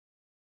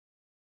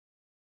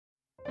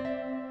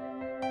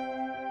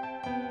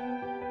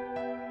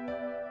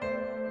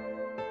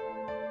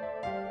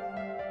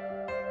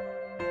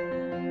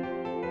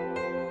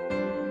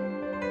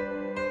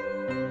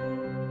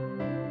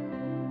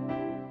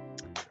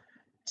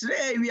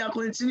Today we are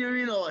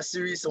continuing our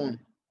series on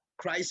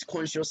Christ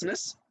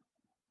consciousness.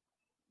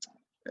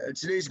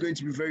 Today is going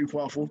to be very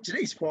powerful. Today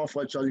is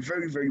powerful, actually,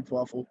 very, very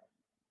powerful.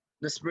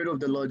 The Spirit of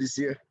the Lord is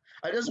here.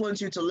 I just want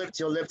you to lift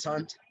your left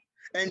hand,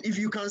 and if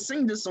you can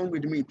sing this song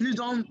with me, please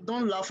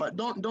don't laugh at,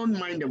 don't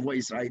mind the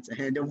voice, right?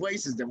 The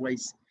voice is the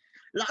voice.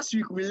 Last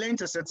week we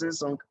learned a certain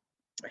song,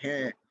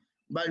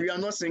 but we are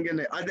not singing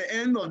it. At the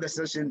end of the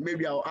session,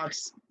 maybe I'll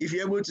ask if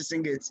you're able to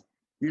sing it.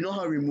 You know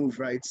how we move,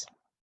 right?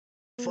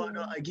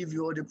 Father, I give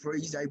you all the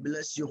praise. I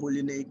bless your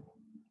holy name.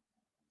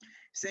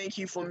 Thank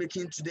you for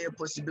making today a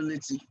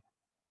possibility.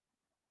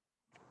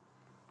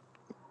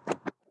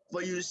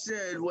 For you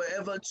said,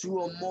 wherever two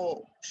or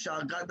more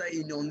shall gather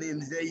in your name,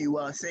 there you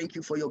are. Thank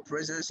you for your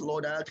presence,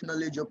 Lord. I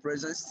acknowledge your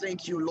presence.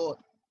 Thank you, Lord,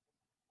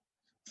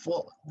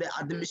 for the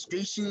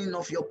administration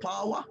of your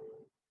power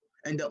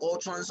and the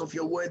utterance of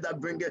your word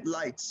that bringeth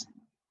light.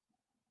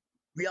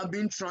 We are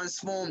being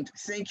transformed.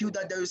 Thank you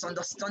that there is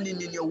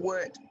understanding in your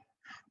word.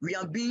 We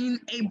are being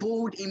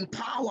able in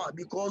power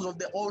because of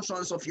the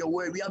utterance of your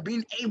word. We are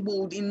being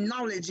able in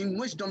knowledge, in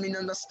wisdom, in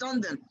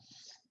understanding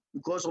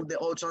because of the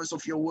utterance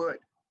of your word.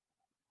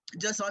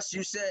 Just as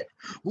you said,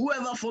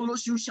 whoever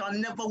follows you shall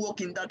never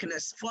walk in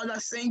darkness. Father,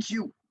 thank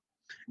you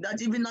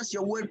that even as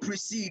your word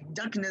precedes,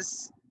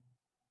 darkness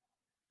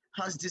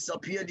has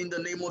disappeared in the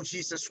name of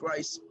Jesus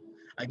Christ.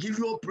 I give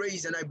you all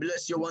praise and I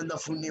bless your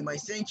wonderful name. I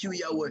thank you,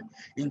 Yahweh,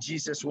 in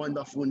Jesus'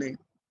 wonderful name.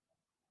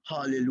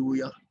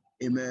 Hallelujah.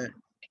 Amen.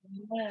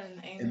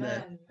 Amen.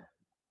 Amen.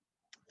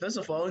 First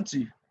of all, I want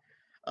to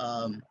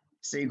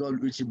say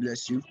God richly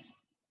bless you.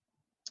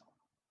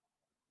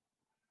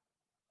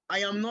 I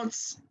am not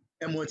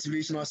a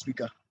motivational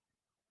speaker.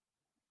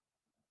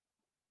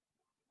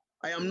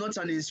 I am not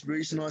an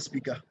inspirational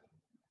speaker.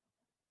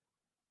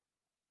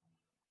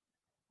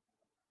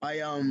 I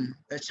am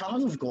a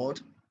child of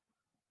God,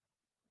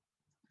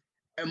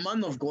 a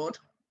man of God,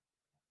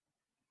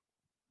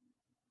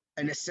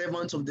 and a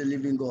servant of the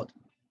living God.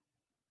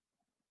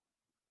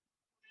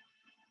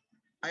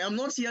 I am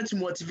not here to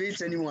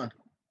motivate anyone.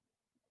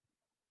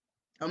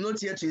 I'm not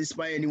here to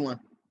inspire anyone.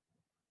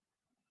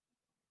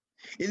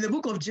 In the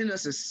book of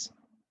Genesis,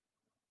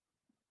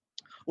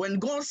 when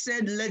God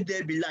said, "Let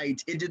there be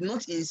light," it did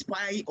not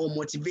inspire or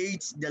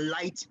motivate the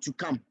light to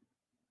come.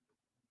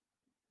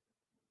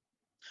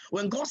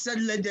 When God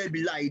said, "Let there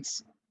be light,"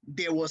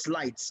 there was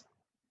light.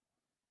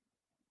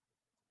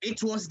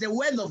 It was the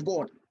word of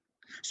God.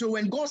 So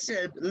when God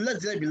said, "Let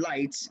there be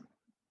light,"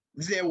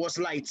 there was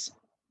light.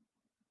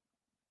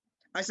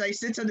 As I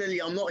stated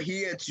earlier, I'm not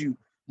here to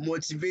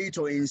motivate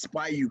or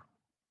inspire you.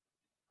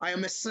 I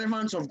am a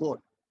servant of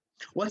God.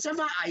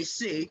 Whatever I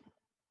say,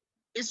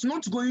 it's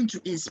not going to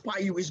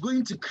inspire you, it's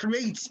going to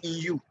create in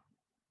you.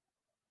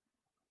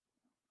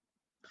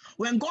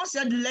 When God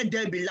said, "Let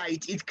there be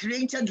light," it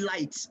created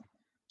light.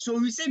 So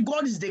we say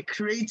God is the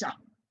creator.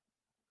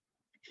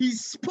 He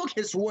spoke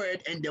his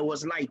word and there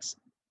was light.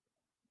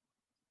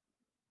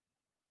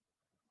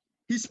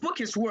 He spoke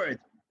his word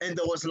and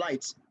there was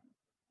light.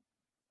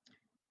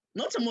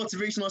 Not a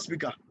motivational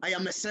speaker. I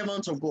am a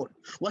servant of God.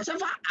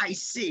 Whatever I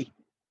say,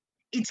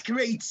 it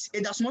creates,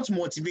 it does not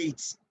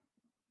motivate.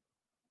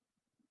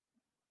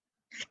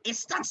 It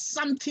starts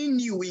something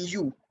new in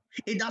you.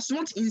 It does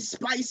not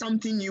inspire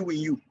something new in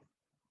you.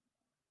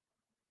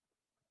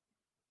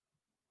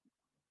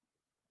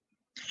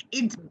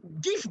 It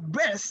gives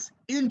birth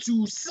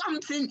into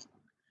something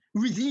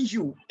within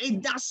you.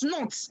 It does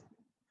not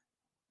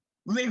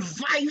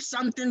revive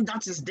something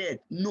that is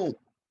dead. No.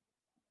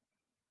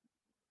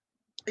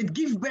 It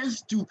gives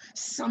birth to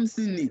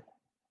something new.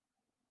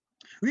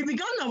 We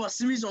began our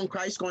series on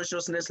Christ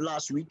consciousness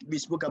last week. We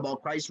spoke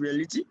about Christ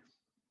reality.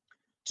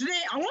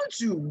 Today, I want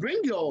to bring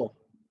your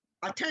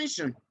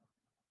attention.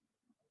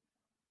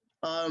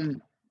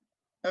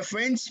 A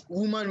French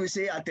woman will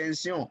say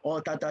attention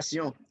or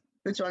tatation.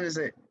 Which one is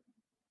it?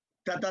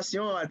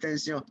 Tatation or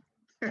attention?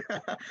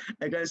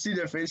 I can see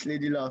the French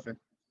lady laughing.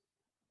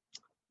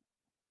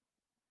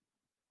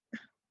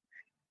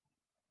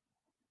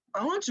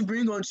 I want to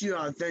bring onto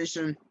your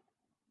attention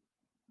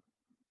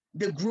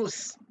the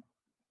growth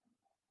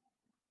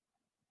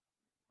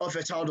of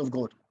a child of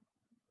God.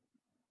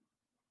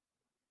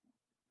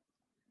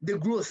 The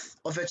growth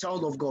of a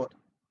child of God.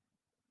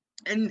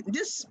 And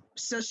this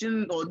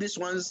session or this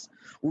ones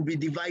will be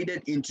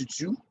divided into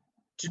two.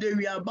 Today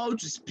we are about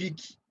to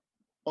speak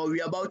or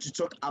we are about to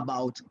talk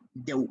about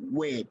the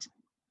word.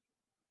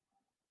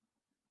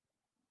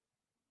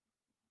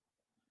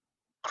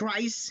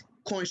 Christ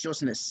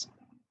consciousness.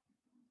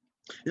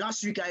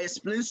 Last week I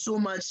explained so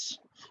much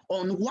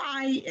on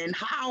why and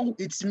how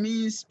it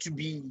means to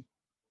be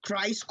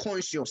Christ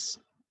conscious.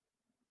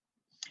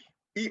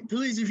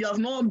 Please, if you have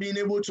not been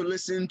able to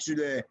listen to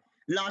the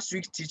last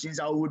week's teachings,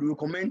 I would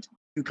recommend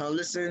you can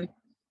listen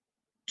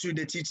to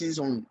the teachings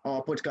on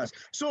our podcast.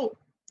 So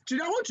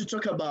today I want to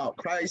talk about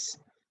Christ,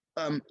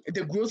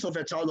 the growth of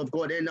a child of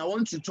God, and I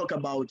want to talk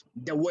about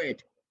the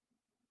word.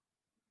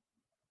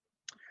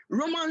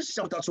 Romans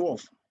chapter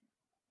 12,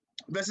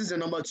 verses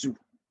number 2.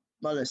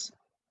 Malice.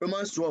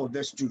 Romans 12,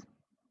 verse 2.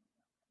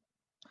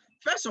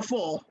 First of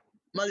all,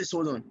 Malice,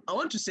 hold on. I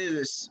want to say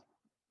this,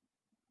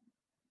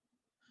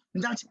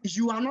 that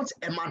you are not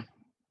a man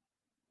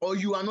or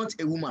you are not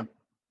a woman.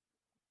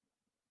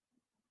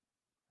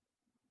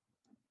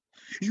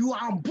 You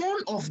are born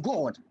of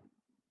God.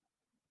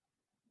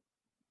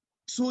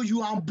 So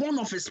you are born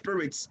of a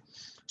spirit.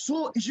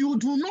 So you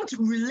do not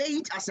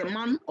relate as a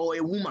man or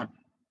a woman.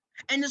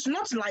 And it's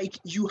not like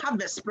you have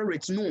a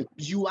spirit. No,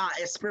 you are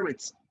a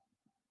spirit.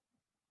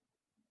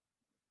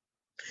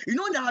 You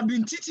know, there have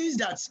been teachings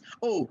that,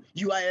 oh,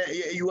 you are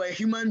a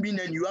human being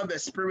and you have a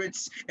spirit,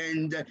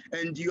 and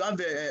you have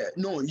a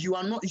no, you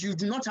are not. You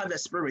do not have a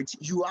spirit.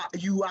 You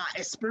are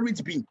a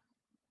spirit being.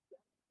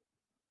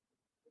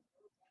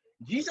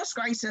 Jesus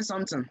Christ said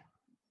something.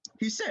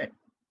 He said,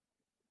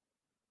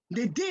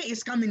 "The day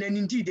is coming, and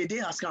indeed the day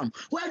has come,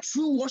 where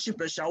true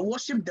worshippers shall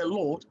worship the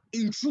Lord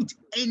in truth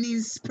and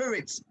in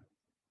spirit."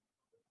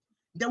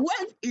 The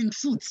word "in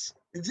truth"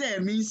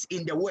 there means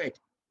in the word,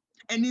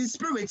 and in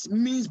spirit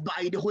means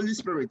by the Holy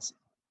Spirit.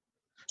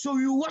 So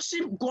you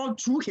worship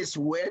God through His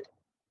word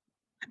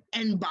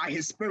and by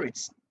His Spirit.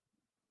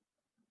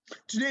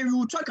 Today we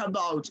will talk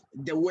about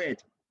the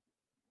word.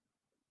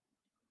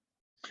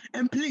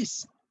 And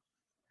please,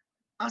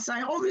 as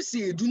I always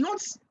say, do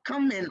not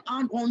come and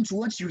add on to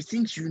what you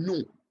think you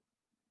know.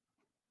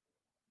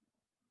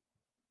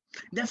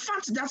 The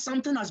fact that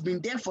something has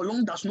been there for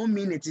long does not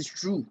mean it is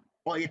true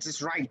or it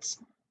is right.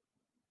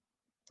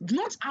 Do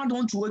not add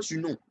on to what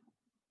you know.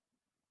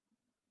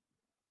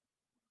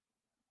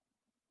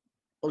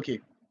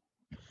 Okay.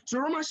 So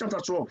Romans chapter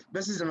 12,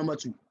 verses number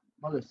 2.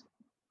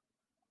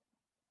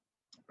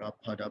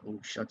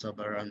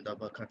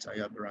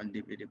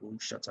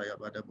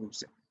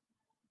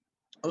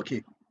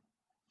 Okay.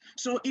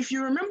 So if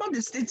you remember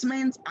the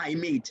statement I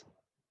made,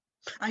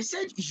 I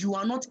said you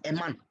are not a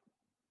man.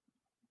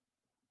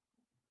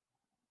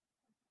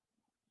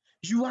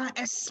 You are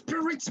a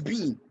spirit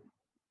being,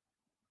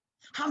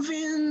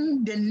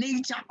 having the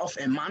nature of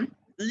a man,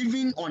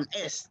 living on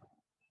earth.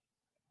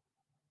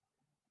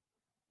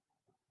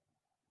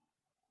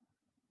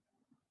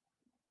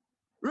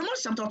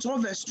 Romans chapter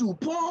 12, verse 2,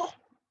 Paul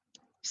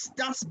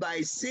starts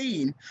by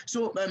saying,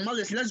 so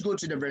Malice, let's go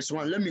to the verse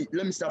 1. Let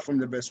me start from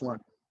the verse 1.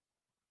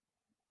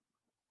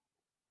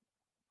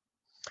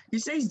 He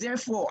says,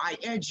 "Therefore, I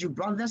urge you,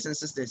 brothers and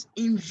sisters,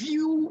 in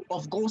view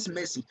of God's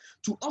mercy,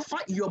 to offer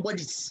your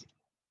bodies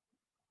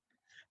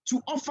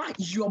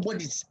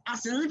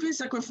as a living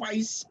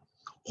sacrifice,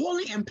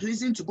 holy and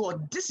pleasing to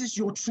God. This is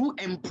your true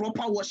and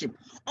proper worship.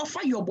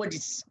 Offer your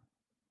bodies.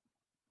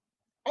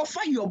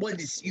 Offer your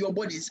bodies.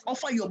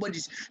 Offer your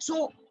bodies."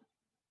 So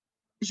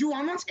you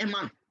are not a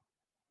man,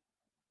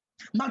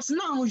 but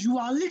now you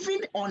are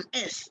living on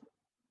earth.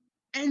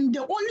 And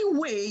the only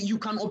way you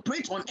can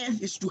operate on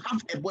earth is to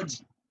have a body.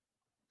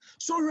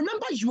 So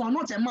remember, you are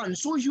not a man,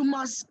 so you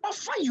must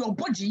offer your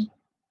body,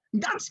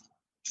 that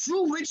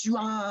through which you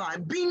are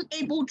being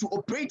able to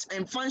operate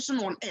and function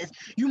on earth.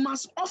 You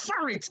must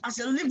offer it as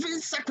a living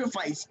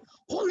sacrifice,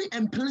 holy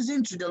and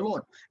pleasing to the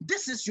Lord.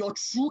 This is your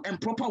true and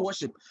proper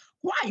worship.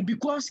 Why?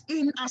 Because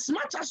in as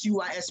much as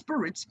you are a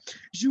spirit,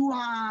 you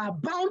are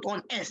bound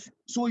on earth,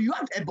 so you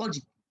have a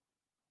body.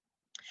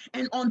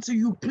 And until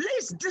you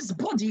place this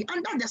body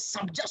under the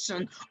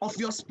subjection of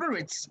your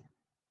spirit,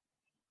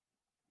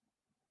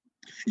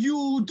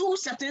 you do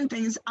certain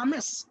things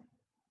amiss.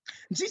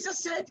 Jesus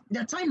said,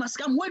 "The time has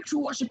come where true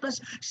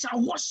worshippers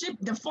shall worship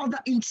the Father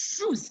in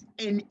truth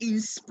and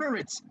in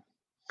spirit."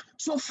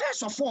 So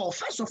first of all,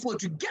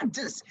 to get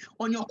this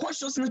on your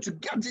consciousness, to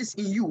get this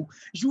in you,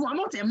 you are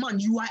not a man,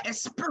 you are a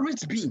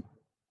spirit being.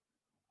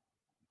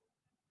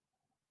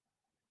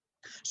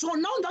 So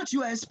now that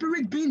you are a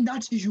spirit being,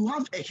 that you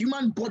have a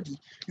human body,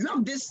 you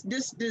have this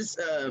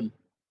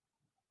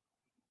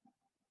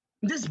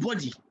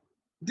body,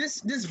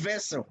 this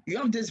vessel, you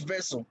have this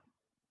vessel.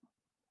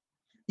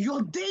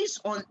 Your days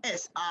on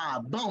earth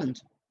are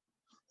bound.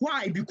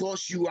 Why?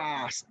 Because you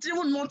are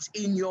still not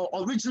in your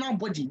original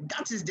body.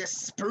 That is the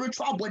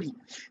spiritual body.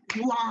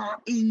 You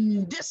are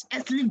in this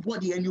earthly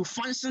body and you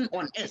function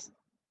on earth.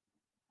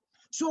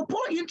 So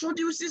Paul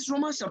introduces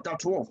Romans chapter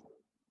 12,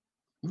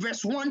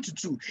 verse 1 to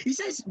 2. He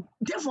says,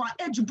 "Therefore,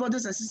 I urge you,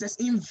 brothers and sisters,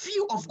 in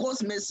view of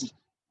God's mercy,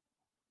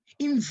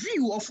 in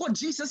view of what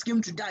Jesus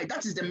came to die,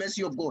 that is the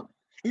mercy of God.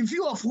 In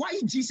view of why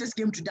Jesus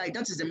came to die,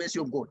 that is the mercy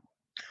of God."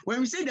 When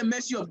we say the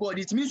mercy of God,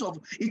 it means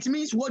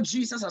what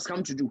Jesus has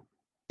come to do.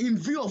 In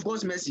view of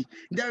God's mercy,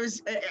 there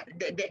is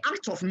the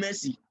act of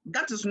mercy.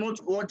 That is not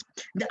what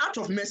the act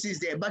of mercy is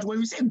there. But when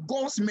we say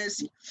God's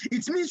mercy,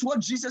 it means what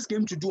Jesus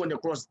came to do on the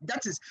cross.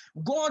 That is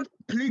God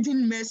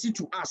pleading mercy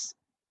to us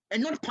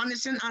and not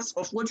punishing us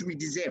of what we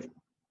deserve.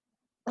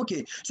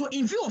 Okay, so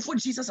in view of what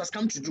Jesus has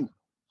come to do,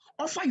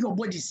 offer your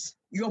bodies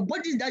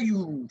that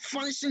you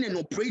function and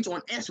operate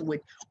on earth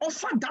with,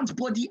 offer that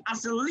body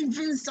as a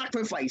living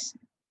sacrifice,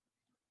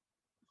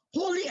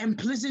 holy and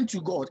pleasing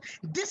to God.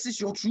 This is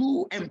your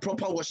true and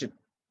proper worship.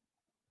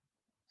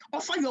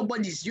 Offer your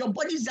bodies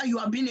that you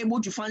are being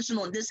able to function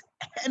on this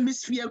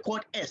hemisphere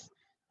called earth.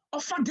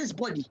 Offer this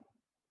body.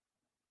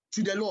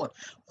 to the Lord.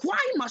 Why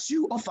must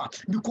you offer?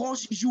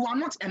 Because you are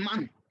not a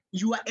man,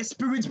 you are a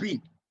spirit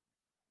being.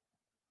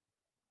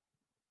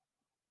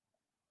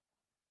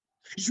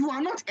 You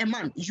are not a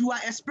man, you are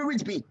a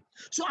spirit being.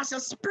 So, as a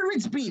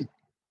spirit being,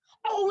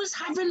 always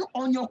having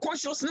on your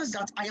consciousness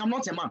that I am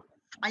not a man,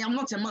 I am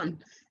not a man,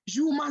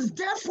 you must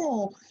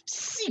therefore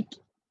seek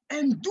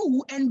and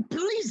do and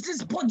please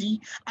this body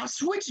as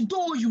which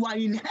though you are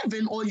in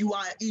heaven or you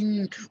are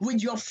in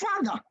with your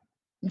Father,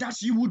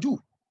 that you will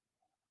do.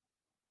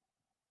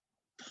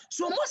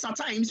 So most of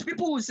the times,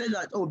 people will say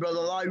that, oh, Brother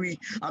Larry,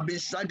 I've been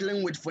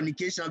struggling with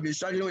fornication, I've been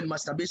struggling with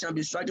masturbation, I've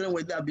been struggling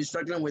with that, I've been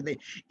struggling with it.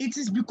 It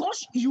is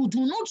because you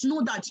do not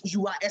know that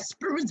you are a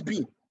spirit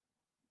being.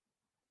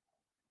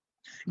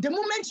 The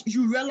moment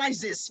you realize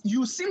this,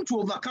 you seem to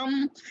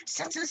overcome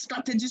certain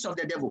strategies of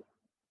the devil.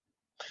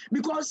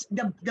 Because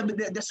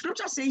the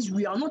scripture says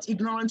we are not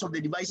ignorant of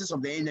the devices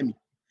of the enemy.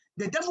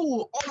 The devil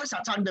will always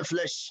attack the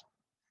flesh.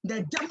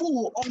 The devil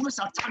will always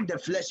attack the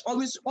flesh.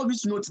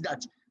 Always note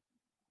that.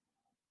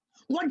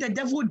 What the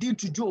devil did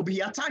to Job,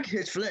 he attacked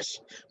his flesh.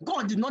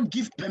 God did not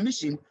give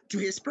permission to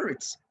his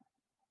spirits.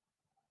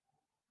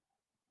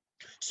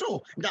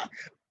 So the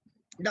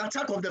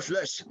attack of the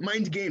flesh,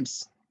 mind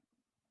games,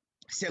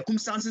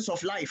 circumstances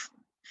of life,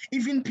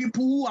 even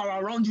people who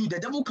are around you, the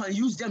devil can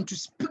use them to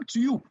speak to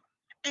you.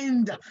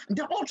 And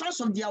the utterance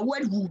of their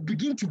word will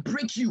begin to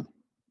break you.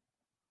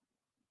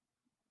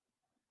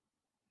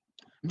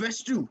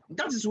 Verse 2,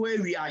 that is where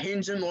we are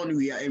hinging on,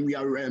 we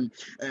are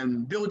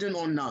building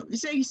on now. It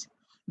says,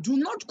 do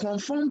not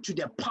conform to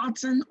the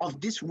pattern of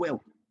this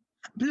world.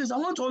 Please, I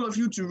want all of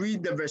you to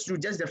read the verse 2,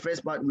 just the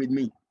first part with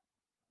me.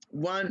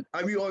 One,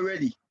 are we all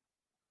ready?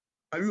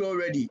 Are we all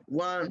ready?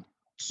 1,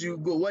 2,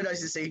 go. What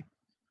does it say?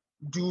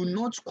 Do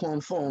not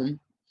conform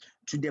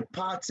to the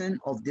pattern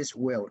of this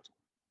world.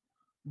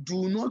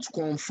 Do not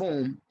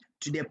conform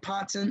to the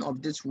pattern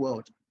of this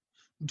world.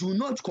 Do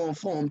not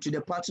conform to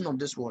the pattern of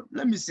this world.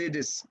 Let me say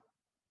this.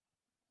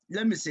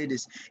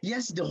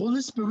 Yes, the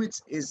Holy Spirit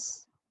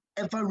is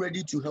ever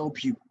ready to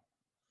help you.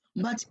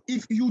 But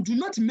if you do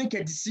not make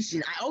a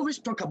decision, I always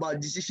talk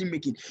about decision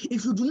making.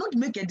 If you do not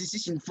make a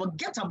decision,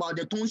 forget about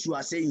the tones you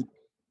are saying.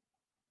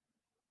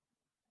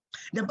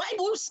 The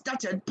Bible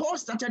Paul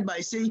started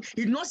by saying,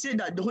 he did not say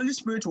that the Holy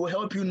Spirit will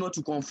help you not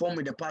to conform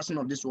with the pattern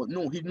of this world.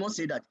 No, he did not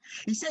say that.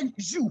 He said,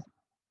 you,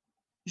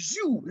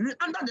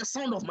 under the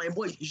sound of my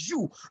voice,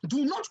 you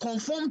do not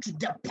conform to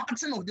the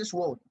pattern of this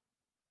world.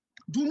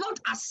 Do not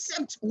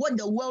accept what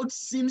the world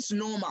seems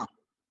normal.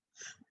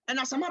 And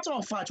as a matter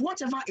of fact,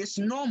 whatever is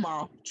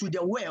normal to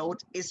the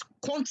world is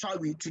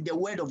contrary to the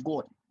word of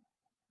God.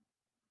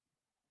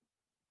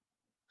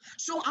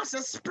 So as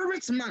a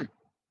spirit man,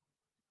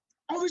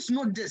 always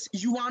note this,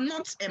 you are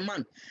not a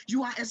man,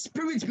 you are a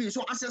spirit being.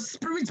 So as a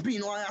spirit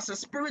being or as a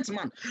spirit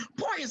man,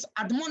 Paul is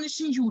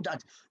admonishing you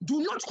that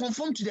do not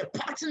conform to the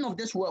pattern of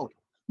this world.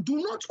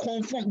 Do not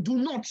conform, do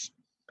not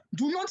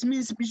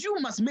means you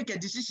must make a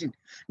decision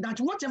that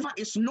whatever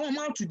is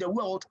normal to the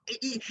world,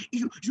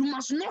 you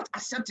must not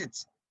accept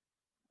it.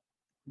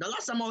 The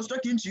last time I was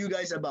talking to you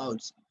guys about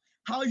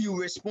how you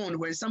respond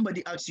when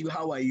somebody asks you,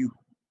 how are you?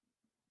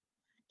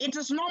 It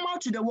is normal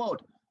to the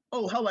world.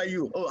 Oh, how are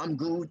you? Oh, I'm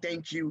good,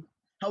 thank you.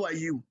 How are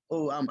you?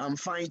 Oh, I'm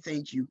fine,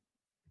 thank you.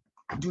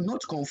 Do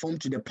not conform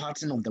to the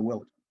pattern of the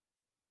world.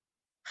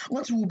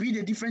 What will be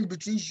the difference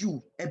between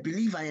you, a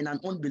believer, and an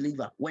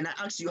unbeliever? When I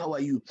ask you, how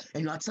are you?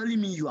 And you are telling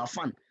me you are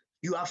fine.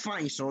 You are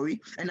fine, sorry.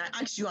 And I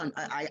ask you, and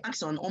I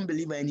ask an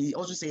unbeliever, and he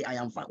also say, I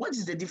am fine. What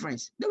is the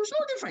difference? There is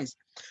no difference.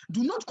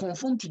 Do not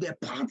conform to the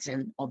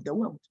pattern of the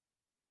world.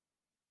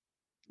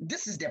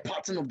 This is the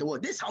pattern of the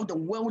world. This is how the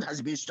world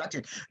has been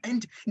structured.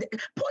 And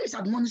Paul is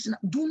admonishing,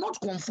 do not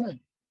conform.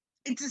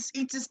 It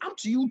is up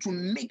to you to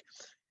make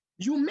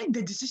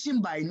the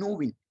decision by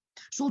knowing.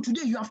 So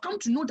today you have come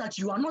to know that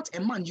you are not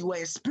a man, you are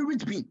a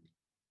spirit being.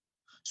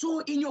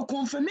 So in your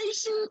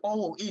confirmation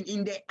or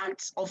in the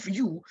acts of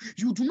you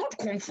do not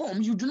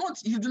conform, you do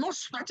not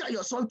structure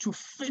yourself to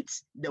fit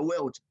the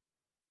world.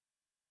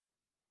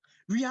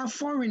 We are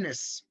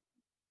foreigners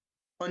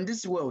on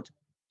this world.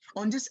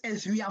 On this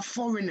earth, we are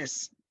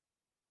foreigners.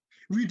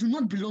 We do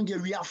not belong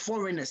here, we are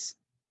foreigners.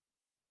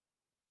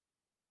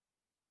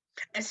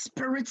 A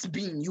spirit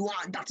being,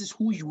 that is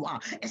who you are,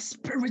 a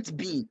spirit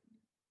being.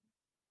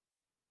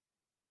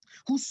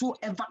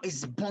 Whosoever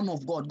is born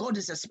of God, God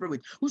is a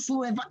spirit.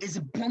 Whosoever is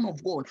born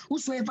of God,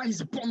 whosoever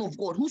is born of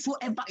God,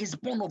 whosoever is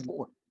born of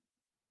God.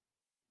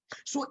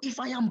 So if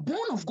I am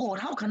born of God,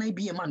 how can I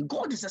be a man?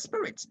 God is a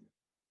spirit.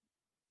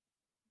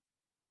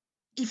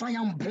 If I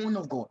am born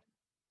of God,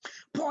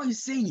 Paul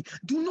is saying,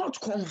 do not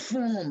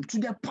conform to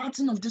the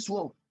pattern of this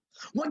world.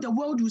 What the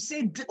world will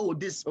say,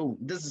 this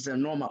is a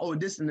normal, oh,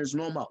 this one is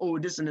normal, oh,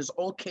 this one is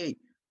okay.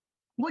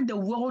 What the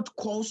world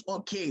calls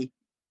okay,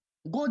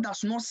 God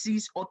does not see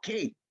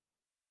okay.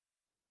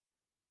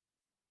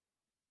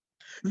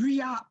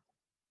 We are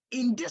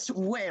in this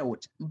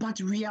world,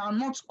 but we are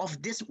not of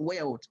this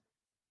world.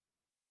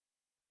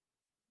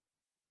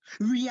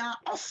 We are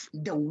of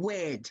the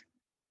word.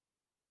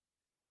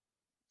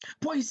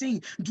 Paul is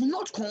saying, do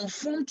not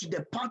conform to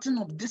the pattern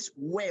of this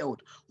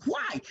world.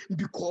 Why?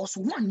 Because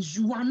one,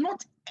 you are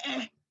not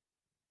a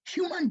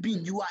human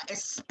being, you are a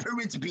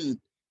spirit being.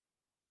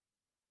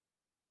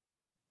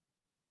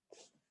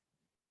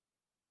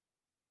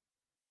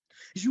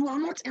 You are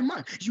not a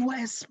man, you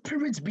are a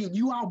spirit being.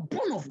 You are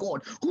born of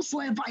God.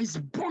 Whosoever is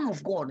born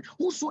of God,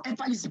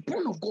 whosoever is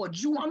born of God,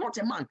 you are not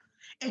a man.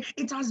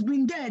 It has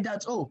been there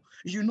that, oh,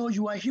 you know,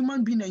 you are a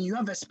human being and you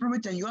have a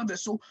spirit and you have a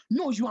soul.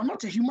 No, you are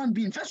not a human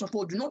being. First of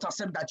all, do not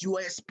accept that you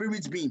are a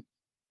spirit being.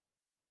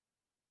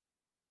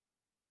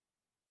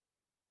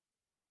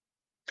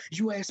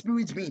 You are a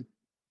spirit being.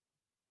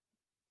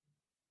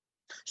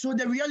 So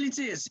the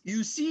reality is,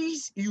 you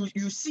see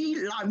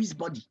Larry's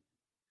body,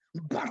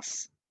 but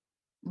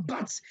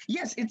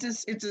yes, it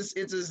is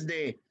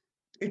the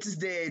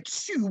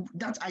tube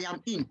that I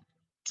am in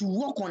to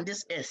walk on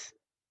this earth.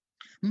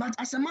 But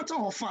as a matter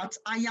of fact,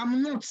 I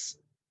am not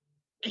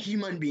a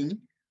human being.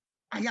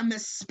 I am a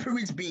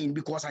spirit being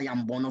because I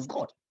am born of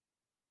God.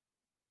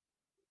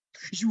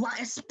 You are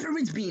a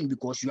spirit being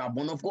because you are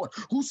born of God.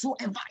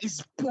 Whosoever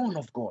is born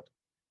of God,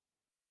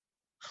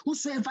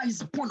 whosoever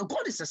is born of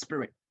God is a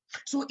spirit.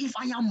 So if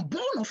I am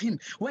born of him,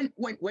 when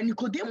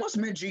Nicodemus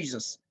met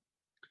Jesus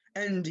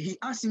and he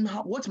asked him,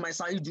 what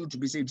must I do to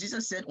be saved?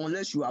 Jesus said,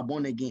 unless you are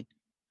born again.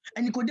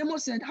 And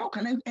Nicodemus said, how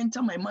can I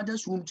enter my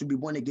mother's womb to be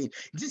born again?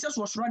 Jesus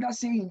was rather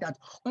saying that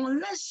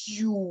unless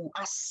you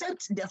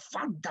accept the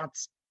fact that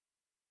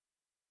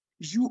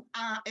you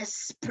are a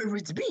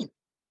spirit being.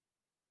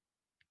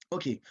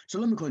 Okay, so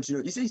let me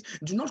continue. He says,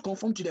 do not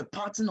conform to the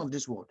pattern of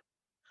this world,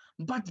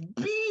 but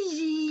be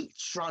ye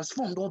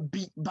transformed,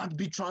 but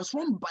be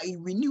transformed by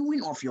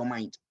renewing of your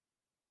mind.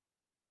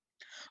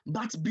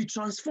 But be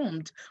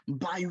transformed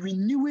by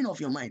renewing of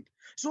your mind.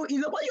 So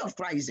in the body of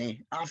Christ,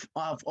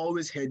 I've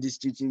always heard this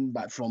teaching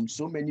but from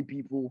so many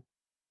people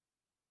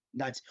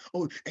that,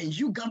 oh, and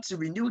you got to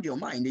renew your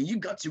mind, and you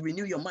got to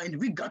renew your mind,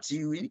 we got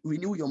to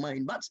renew your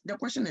mind. But the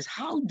question is,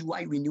 how do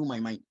I renew my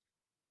mind?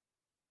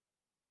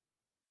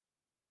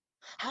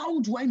 How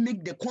do I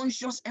make the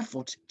conscious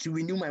effort to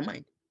renew my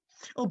mind?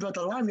 Oh,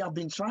 Brother Larry, I've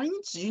been trying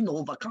to,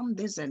 overcome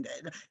this and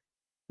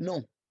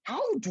no.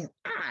 How do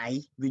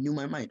I renew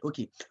my mind?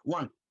 Okay,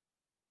 one,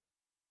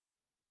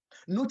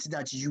 note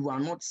that you are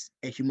not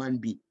a human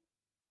being.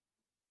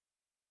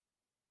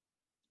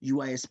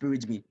 You are a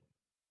spirit being.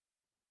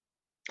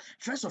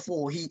 First of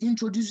all, he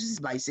introduces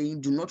by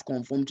saying, do not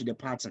conform to the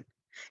pattern.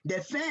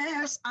 The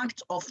first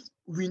act of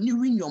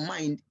renewing your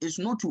mind is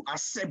not to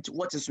accept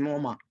what is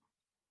normal.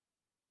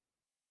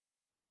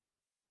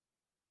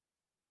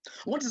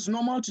 What is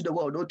normal to the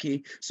world?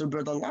 Okay, so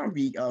Brother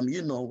Larry,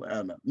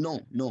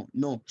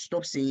 no,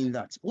 stop saying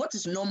that. What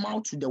is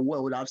normal to the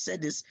world, I've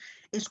said this,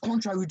 is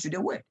contrary to the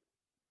word.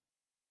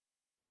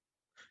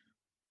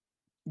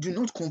 Do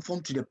not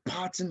conform to the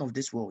pattern of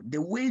this world.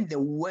 The way the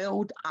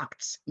world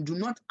acts, do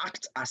not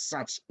act as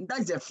such.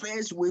 That's the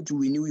first way to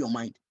renew your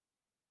mind.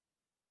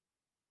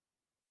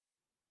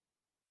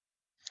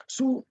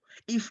 So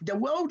if the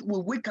world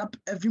will wake up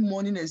every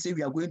morning and say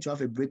we are going to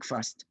have a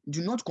breakfast,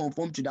 do not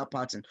conform to that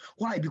pattern.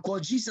 Why?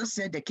 Because Jesus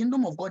said the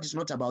kingdom of God is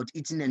not about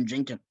eating and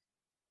drinking.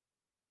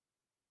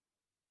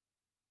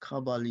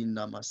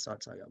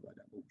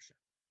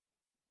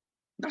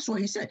 That's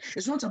what he said.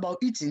 It's not about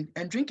eating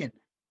and drinking.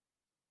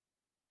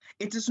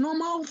 It is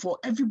normal for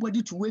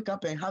everybody to wake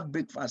up and have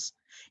breakfast.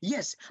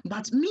 Yes,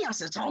 but me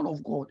as a child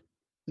of God,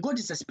 God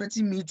is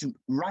expecting me to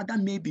rather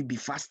maybe be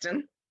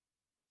fasting,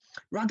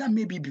 rather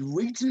maybe be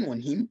waiting on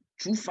him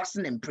through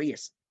fasting and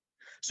prayers.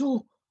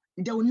 So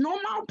the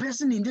normal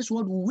person in this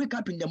world will wake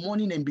up in the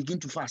morning and begin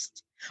to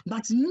fast.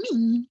 But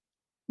me,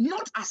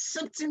 not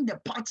accepting the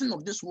pattern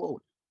of this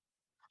world,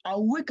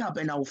 I'll wake up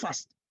and I'll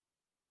fast.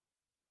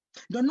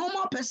 The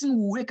normal person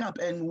will wake up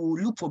and will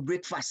look for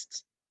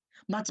breakfast.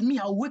 But me,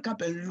 I'll wake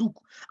up and look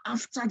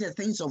after the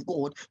things of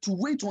God to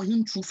wait on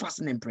him through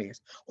fasting and prayers.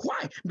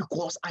 Why?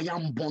 Because I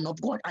am born of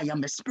God. I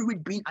am a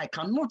spirit being. I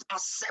cannot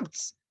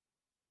accept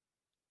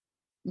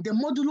the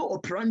modulo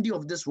operandi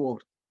of this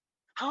world,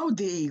 how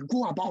they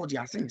go about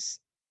their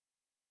things.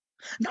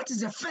 That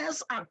is the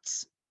first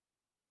act.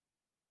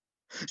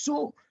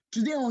 So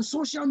today on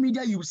social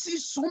media, you see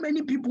so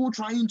many people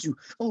trying to,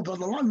 oh,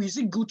 Brother Larry, is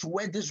it good to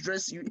wear this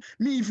dress?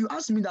 If you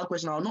ask me that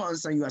question, I'll not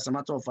answer you as a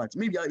matter of fact.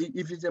 Maybe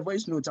if it's a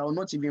voice note, I will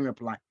not even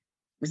reply.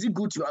 Is it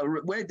good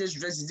to wear this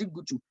dress? Is it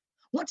good to,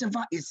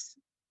 whatever is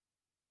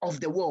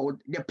of the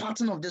world, the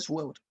pattern of this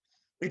world?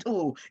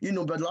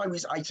 Brother Larry,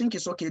 I think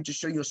it's okay to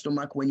show your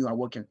stomach when you are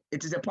walking.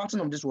 It is a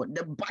pattern of this world.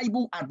 The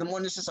Bible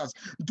admonishes us,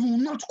 do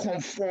not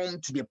conform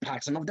to the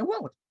pattern of the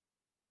world.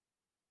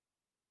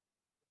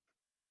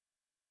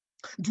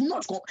 Do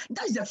not go.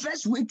 That is the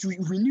first way to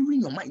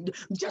renewing your mind.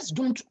 Just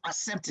don't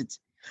accept it.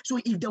 So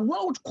if the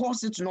world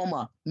calls it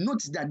normal,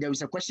 note that there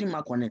is a question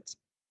mark on it.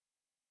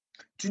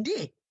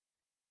 Today,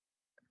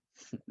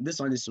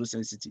 this one is so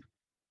sensitive.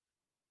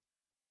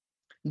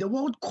 The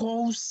world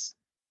calls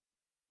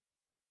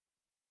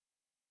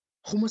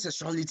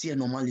homosexuality a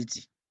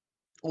normality.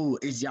 Oh,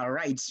 it's their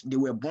right. They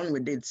were born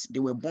with it. They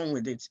were born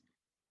with it.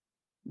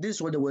 This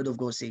is what the word of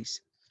God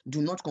says.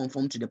 Do not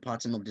conform to the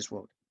pattern of this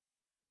world.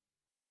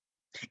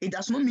 It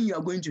does not mean you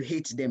are going to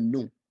hate them.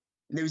 No.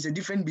 There is a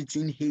difference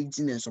between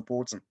hating and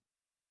supporting.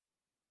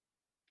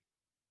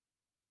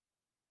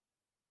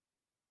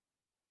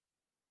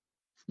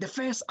 The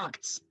first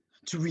act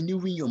to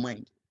renewing your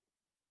mind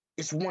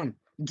is one,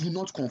 do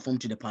not conform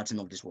to the pattern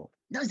of this world.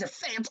 That's the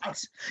first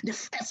act. The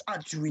first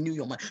act to renew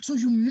your mind. So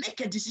you make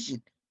a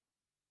decision.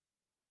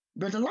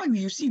 Brother Larry,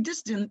 you see,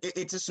 this thing,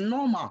 it is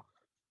normal.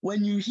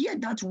 When you hear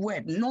that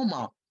word,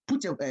 normal,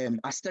 put a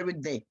asterisk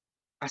there,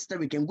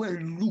 asterisk, and go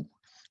and look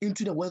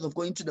into the word of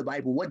God, into the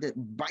Bible, what the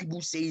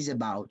Bible says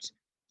about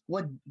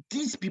what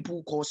these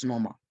people call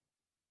normal.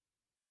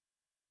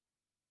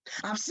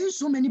 I've seen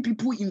so many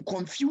people in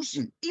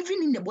confusion,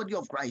 even in the body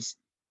of Christ.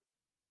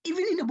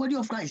 Even in the body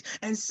of Christ.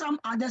 And some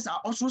others are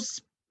also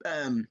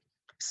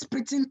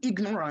spitting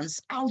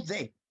ignorance out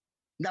there.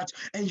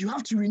 And you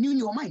have to renew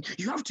your mind.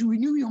 You have to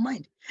renew your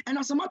mind. And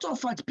as a matter of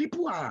fact,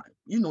 people are,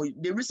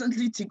 they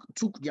recently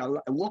took their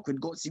walk with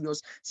God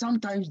serious.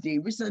 Sometimes they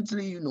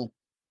recently,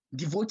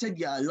 devoted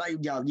their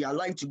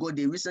life to God.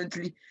 They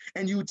recently,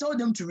 and you tell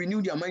them to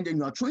renew their mind, and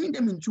you are throwing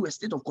them into a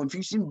state of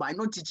confusion by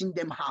not teaching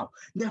them how.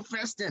 The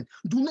first thing,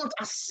 do not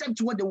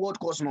accept what the world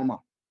calls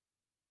normal.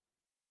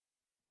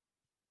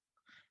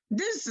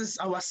 This is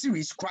our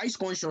series, Christ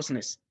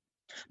Consciousness.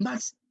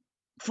 But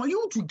for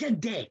you to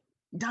get there,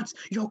 that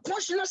your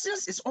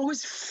consciousness is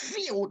always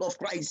filled of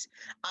Christ,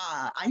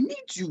 I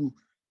need to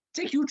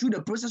take you through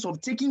the process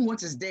of taking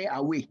what is there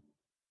away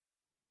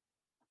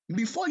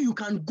before you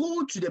can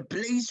go to the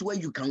place where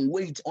you can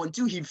wait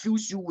until he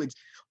fills you with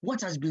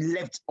what has been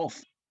left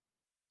off.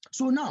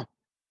 So now,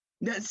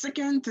 the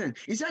second thing,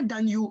 he said,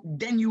 then you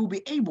will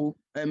be able,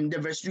 the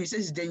verse 3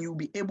 says, then you'll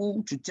be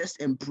able to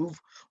test and prove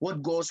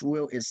what God's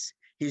will is.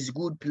 His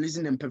good,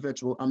 pleasing, and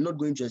perfect will. I'm not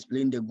going to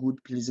explain the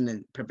good, pleasing,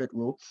 and perfect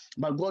will,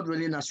 but God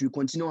willing, as we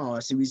continue our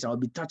series, I'll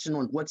be touching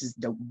on what is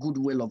the good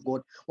will of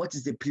God, what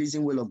is the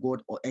pleasing will of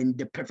God, and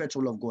the perfect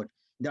will of God.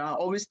 There are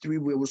always three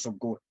wills of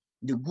God: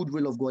 the good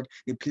will of God,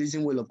 the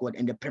pleasing will of God,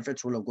 and the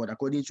perfect will of God,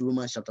 according to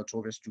Romans chapter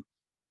 12, verse 2.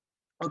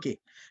 Okay,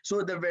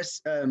 so the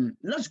verse,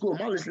 let's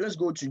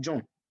go to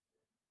John.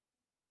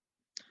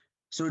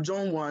 So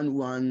John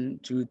 1,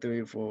 2,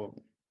 3, 4.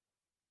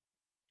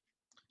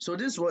 So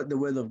this is what the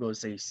word of God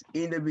says.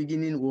 In the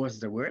beginning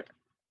was the word.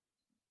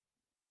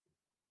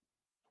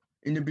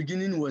 In the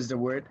beginning was the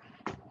word.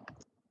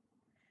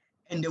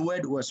 And the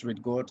word was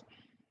with God.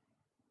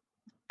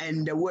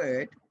 And the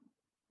word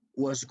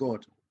was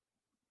God.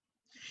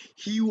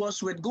 He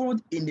was with God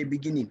in the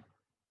beginning.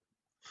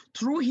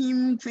 Through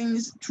him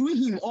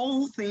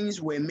all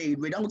things were made.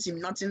 Without him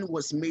nothing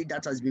was made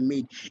that has been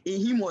made. In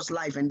him was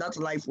life, and that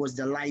life was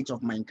the light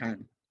of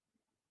mankind.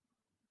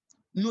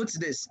 Note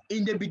this.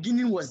 In the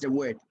beginning was the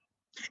word.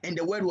 And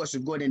the word was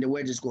with God, and the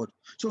word is God.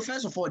 So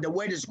first of all, the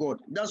word is God.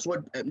 That's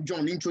what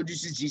John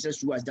introduces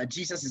Jesus to us, that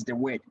Jesus is the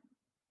word.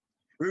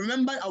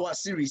 Remember our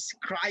series,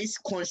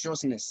 Christ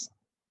Consciousness.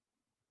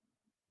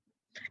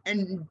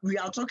 And we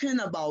are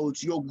talking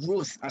about your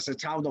growth as a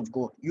child of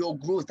God. Your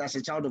growth as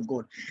a child of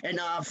God. And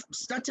I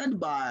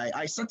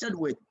started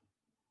with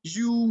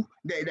you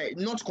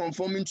not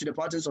conforming to the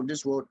patterns of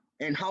this world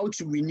and how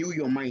to renew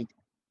your mind.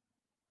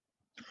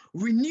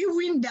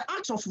 Renewing, the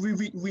act of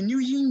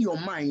renewing your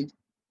mind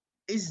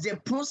is the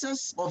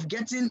process of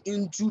getting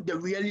into the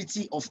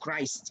reality of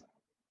Christ.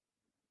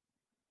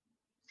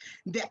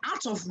 The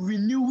act of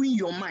renewing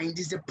your mind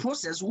is the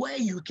process where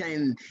you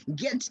can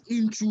get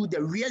into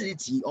the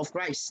reality of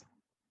Christ.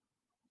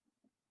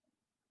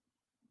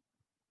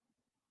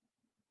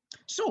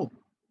 So,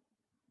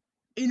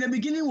 in the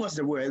beginning was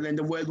the Word, and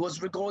the Word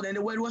was with God, and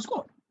the Word was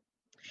God.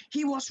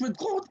 He was with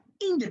God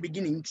in the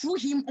beginning. Through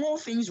him all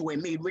things were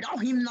made.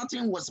 Without him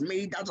nothing was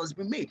made that has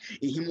been made.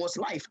 In him was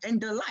life,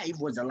 and the life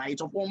was the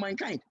light of all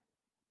mankind.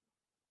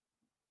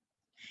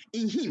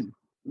 In him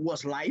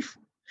was life,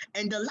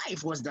 and the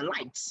life was the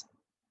light.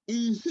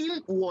 In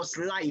him was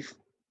life.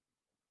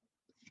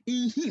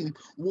 In him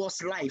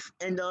was life,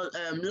 and the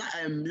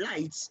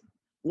light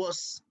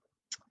was,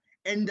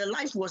 and the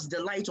life was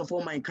the light of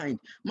all mankind.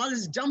 Now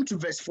let's jump to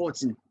verse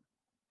 14.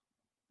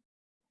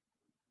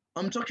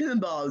 I'm talking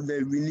about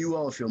the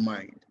renewal of your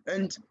mind.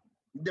 And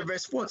the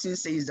verse 14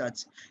 says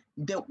that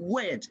the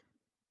word,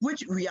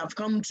 which we have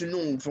come to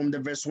know from the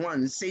verse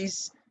 1,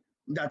 says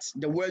that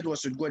the word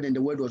was with God and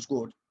the word was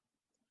God.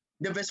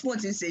 The verse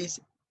 14 says,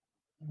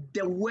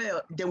 the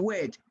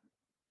word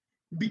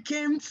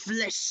became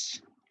flesh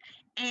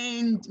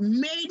and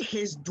made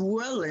his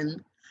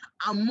dwelling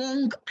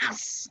among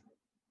us.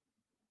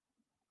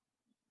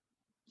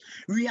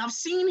 We have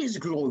seen his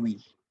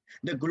glory,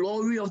 the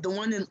glory of the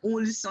one and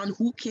only Son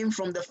who came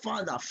from the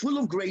Father, full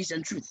of grace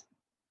and truth.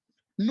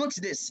 Note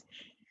this,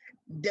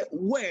 the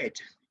word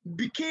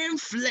became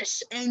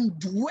flesh and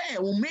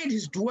made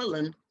his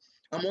dwelling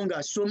among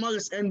us. So now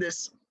let's end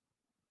this.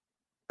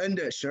 And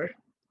there, sure.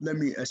 Let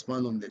me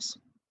expand on this.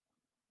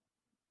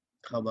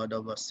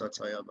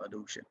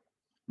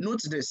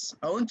 Note this.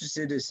 I want to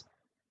say this.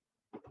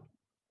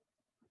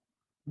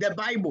 The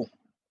Bible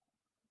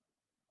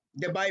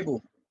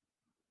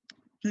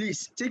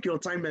Please take your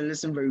time and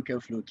listen very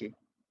carefully, okay?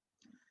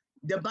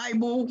 The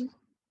Bible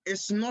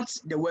is not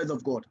the word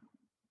of God.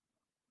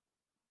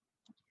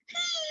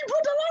 Hey,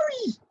 Brother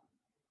Larry!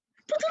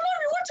 Brother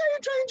Larry, what are you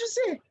trying to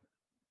say?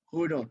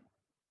 Hold on.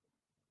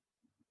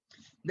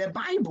 The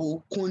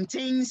Bible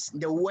contains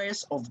the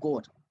words of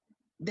God.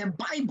 The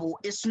Bible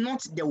is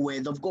not the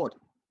word of God.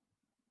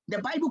 The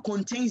Bible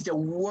contains the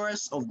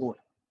words of God.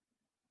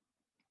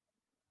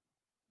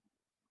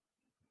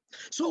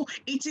 So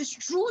it is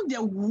through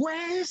the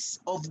words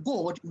of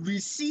God we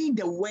see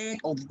the word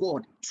of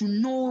God to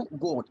know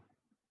God.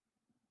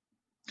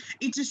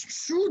 It is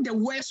through the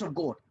words of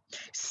God,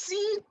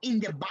 seen in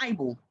the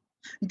Bible,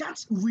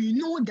 that we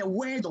know the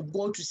word of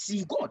God to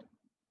see God.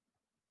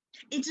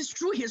 It is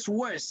through his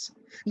words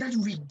that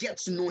we get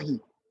to know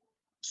him.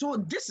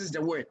 So this is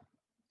the word.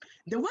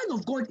 The word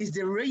of God is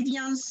the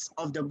radiance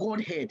of the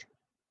Godhead,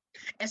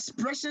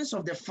 expressions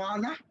of the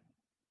Father,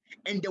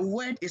 and the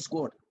word is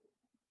God.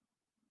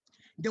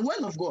 The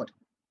word of God,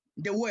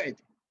 the word,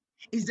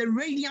 is the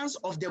radiance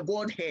of the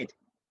Godhead,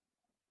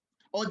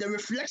 or the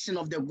reflection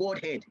of the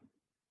Godhead,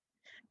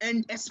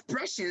 and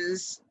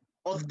expressions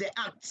of the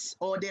acts,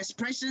 or the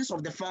expressions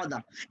of the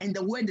Father, and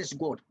the word is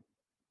God.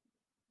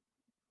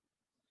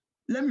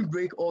 Let me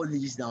break all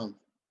these down.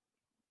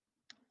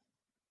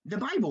 The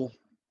Bible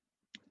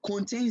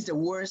contains the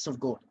words of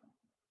God.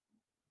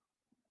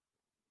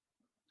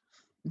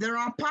 There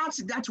are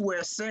parts that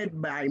were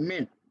said by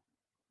men,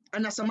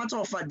 and as a matter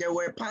of fact, there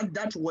were parts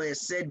that were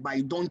said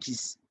by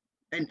donkeys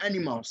and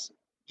animals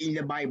in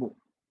the Bible.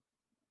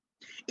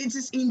 It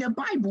is in the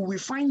Bible we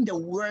find the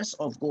words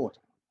of God,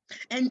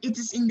 and it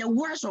is in the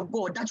words of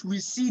God that we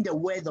see the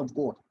word of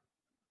God,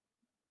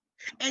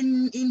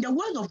 and in the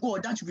word of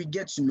God that we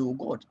get to know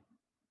God.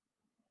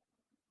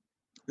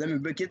 Let me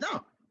break it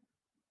down.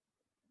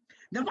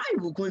 The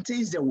Bible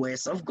contains the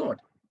words of God.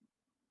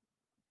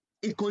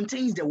 It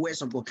contains the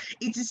words of God.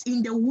 It is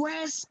in the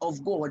words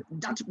of God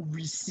that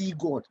we see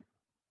God.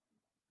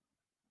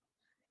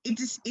 It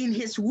is in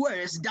his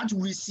words that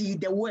we see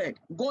the word.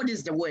 God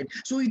is the word.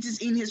 So it is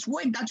in his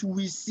word that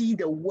we see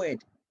the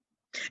word.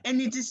 And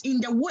it is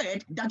in the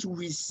word that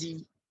we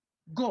see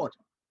God.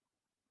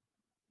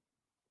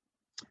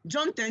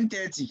 John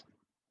 10:30.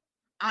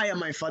 I and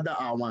my Father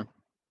are one.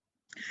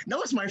 That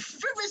was my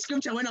favorite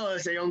scripture when I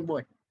was a young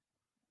boy.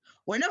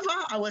 Whenever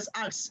I was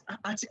asked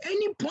at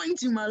any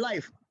point in my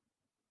life,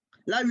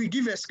 like we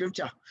give a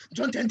scripture,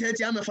 John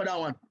 10:30, I'm a Father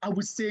one, I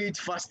would say it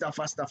faster.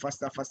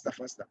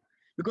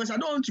 Because I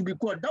don't want to be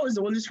caught. That was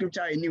the only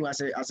scripture I knew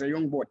as a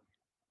young boy.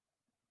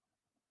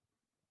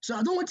 So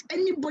I don't want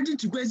anybody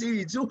to go and say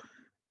it. So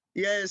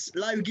yes,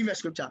 like we give a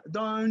scripture,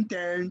 John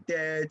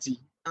 10:30,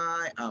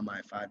 I and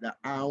my Father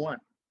are one.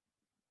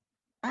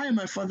 I and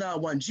my Father are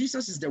one.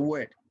 Jesus is the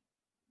word.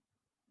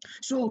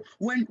 So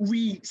when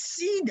we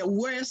see the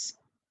words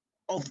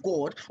of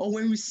God, or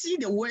when we see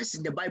the words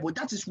in the Bible,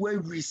 that is where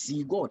we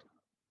see God.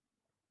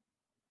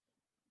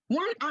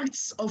 One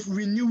act of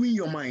renewing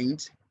your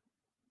mind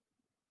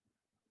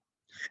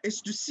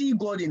is to see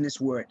God in his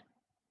word.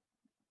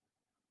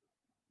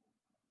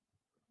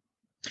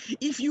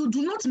 If you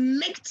do not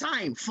make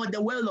time for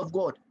the word of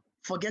God,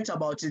 forget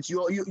about it.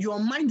 Your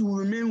mind will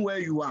remain where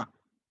you are.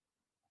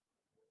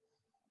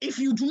 If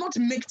you do not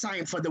make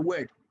time for the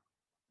word,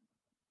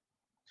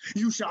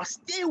 you shall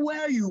stay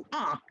where you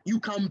are. You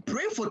can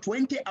pray for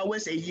 20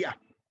 hours a year.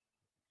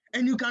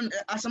 And you can,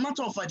 as a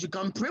matter of fact, you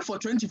can pray for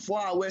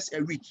 24 hours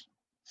a week.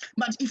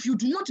 But if you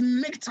do not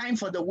make time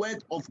for the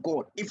word of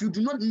God, if you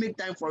do not make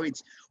time for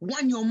it,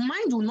 one, your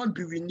mind will not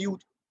be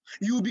renewed.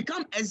 You will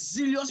become a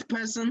zealous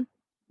person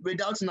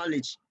without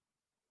knowledge.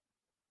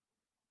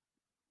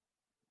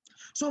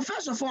 So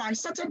first of all, I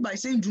started by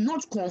saying, do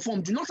not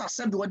conform, do not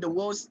accept what the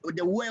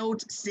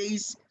world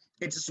says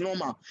it is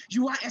normal.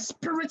 You are a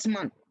spirit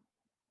man.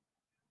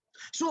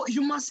 So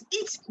you must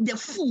eat the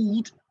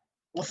food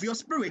of your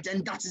spirit,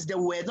 and that is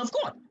the word of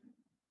God.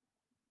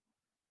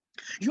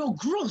 Your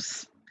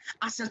growth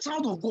as a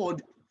child of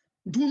God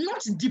do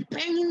not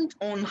depend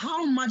on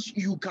how much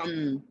you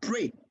can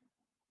pray.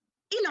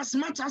 In as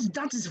much as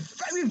that is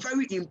very,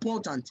 very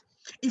important.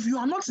 If you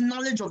are not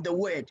knowledge of the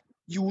word,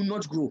 you will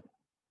not grow.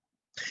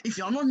 If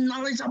you are not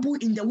knowledgeable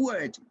in the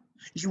word,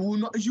 you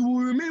will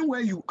remain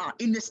where you are,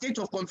 in a state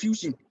of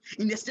confusion,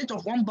 in a state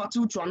of one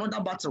battle to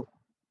another battle.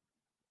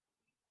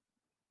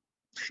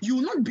 You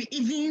will not be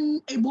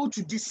even able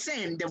to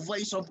discern the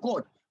voice of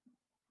God,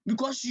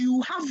 because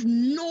you have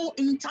no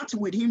intact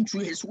with him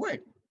through his word.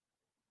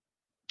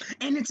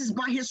 And it is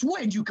by his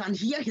word you can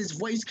hear his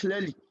voice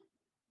clearly.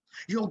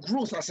 Your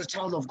growth as a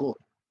child of God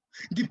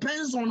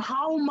depends on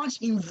how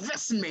much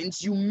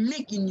investment you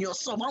make in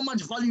yourself, how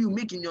much value you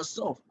make in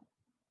yourself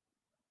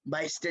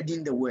by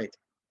studying the word.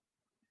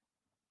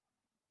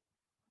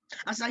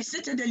 As I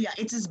stated earlier,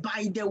 it is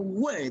by the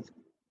word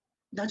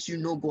that you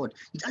know God.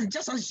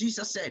 Just as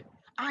Jesus said,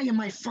 I and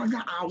my Father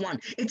are one.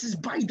 It is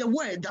by the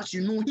word that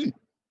you know him.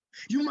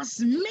 You must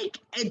make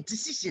a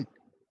decision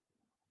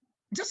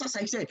Just as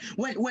I said,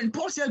 when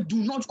Paul said,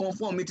 do not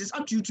conform, it is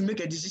up to you to make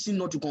a decision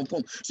not to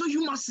conform. So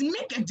you must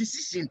make a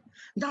decision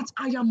that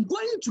I am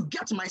going to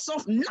get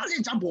myself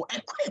knowledgeable,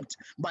 equipped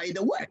by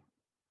the word.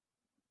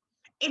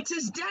 It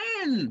is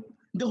then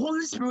the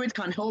Holy Spirit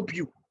can help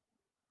you.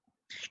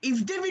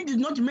 If David did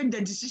not make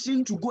the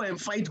decision to go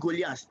and fight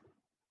Goliath,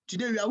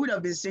 today I would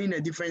have been saying a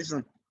different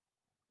thing.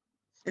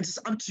 It is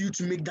up to you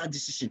to make that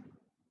decision,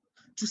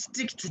 to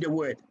stick to the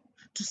word,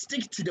 to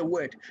stick to the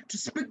word,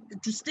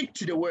 to stick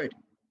to the word.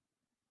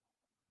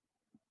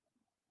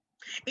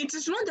 It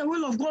is not the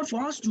will of God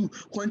for us to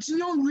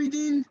continue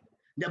reading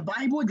the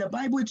Bible.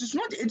 It is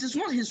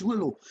not his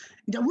will.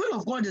 The will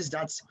of God is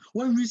that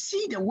when we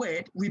see the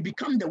word, we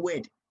become the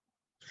word.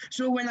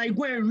 So when I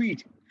go and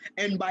read,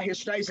 and by his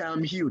stripes I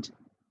am healed,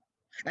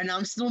 and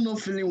I'm still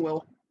not feeling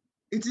well,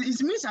 it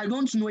means I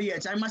don't know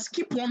yet. I must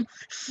keep on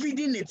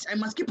feeding it. I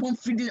must keep on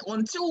feeding it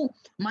until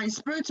my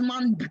spirit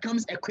man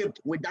becomes equipped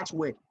with that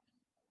word.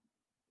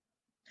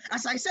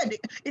 As I said,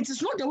 it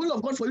is not the will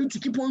of God for you to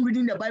keep on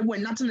reading the Bible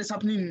and nothing is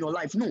happening in your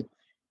life. No.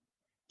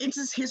 It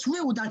is his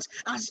will that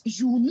as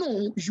you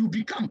know, you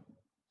become.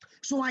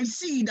 So I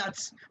see that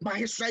by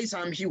his stripes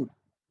I am healed.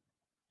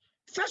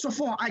 First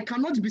of all, I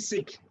cannot be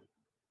sick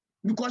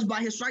because by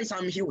his stripes I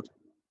am healed.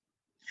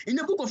 In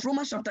the book of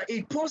Romans chapter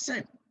 8, Paul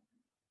said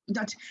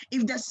that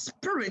if the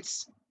spirit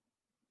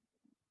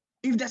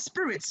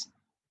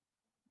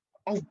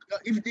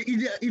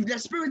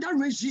that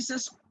raised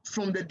Jesus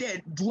from the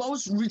dead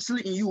dwells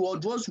richly in you or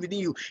dwells within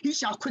you, he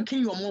shall quicken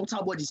your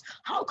mortal bodies.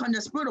 How can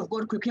the Spirit of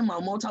God quicken my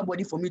mortal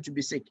body for me to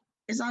be sick?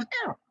 It's an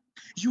error.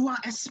 You are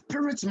a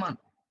spirit man.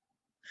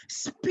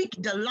 Speak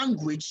the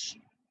language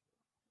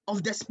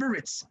of the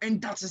spirits,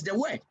 and that is the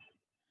word.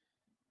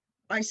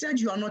 I said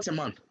you are not a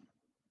man.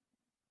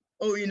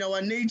 Oh, in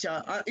our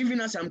nature,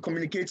 even as I'm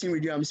communicating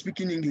with you, I'm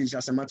speaking English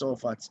as a matter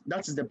of fact.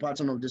 That is the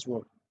pattern of this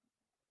world.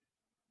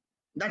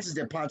 That is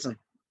the pattern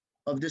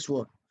of this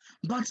world.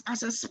 But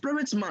as a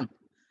spirit man,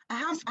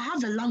 I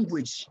have a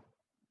language.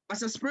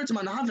 As a spirit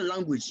man, I have a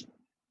language.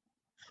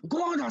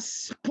 God has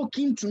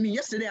spoken to me.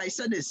 Yesterday I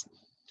said this,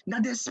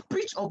 that the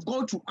speech of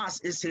God to us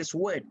is his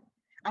word.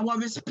 Our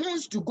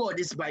response to God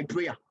is by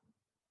prayer.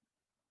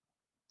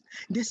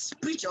 The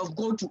speech of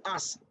God to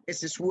us is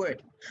his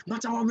word,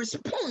 but our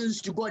response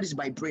to God is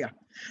by prayer.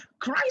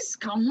 Christ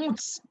cannot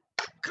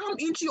come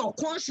into your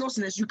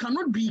consciousness. You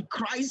cannot be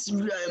Christ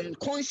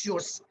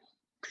conscious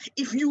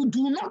if you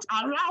do not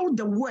allow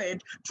the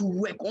word to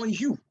work on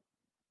you.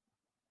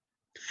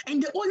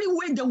 And the only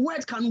way the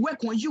word can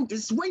work on you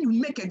is when you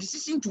make a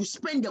decision to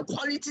spend the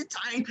quality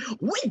time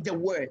with the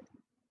word.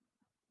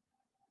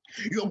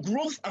 Your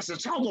growth as a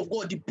child of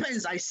God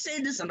depends. I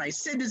say this and I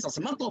say this as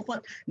a matter of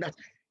fact, that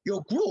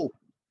your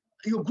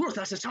growth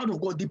as a child of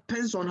God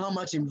depends on how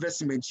much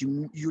investment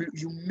you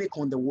make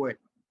on the word.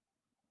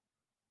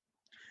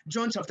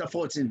 John chapter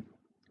 14,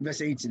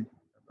 verse 18.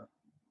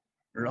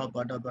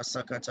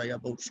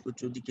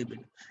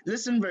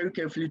 Listen very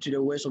carefully to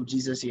the words of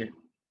Jesus here.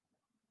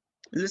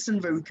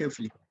 Listen very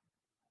carefully.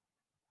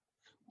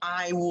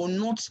 I will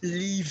not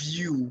leave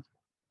you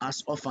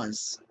as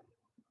orphans.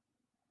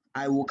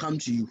 I will come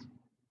to you.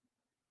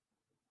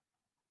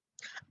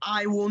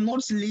 I will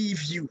not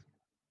leave you.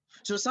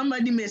 So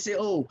somebody may say,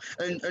 oh,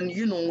 and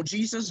you know,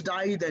 Jesus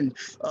died and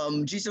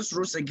Jesus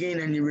rose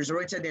again and he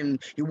resurrected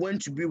and he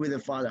went to be with the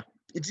Father.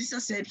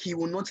 Jesus said he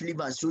will not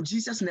leave us. So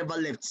Jesus never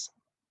left.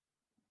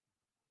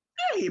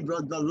 Hey,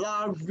 Brother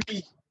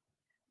Larry.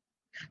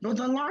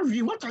 Brother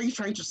Larry, what are you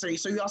trying to say?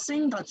 So you are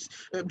saying that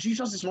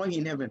Jesus is not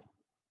in heaven.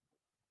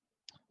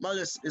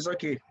 Malice, it's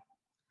okay.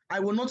 I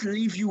will not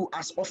leave you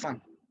as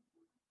orphan.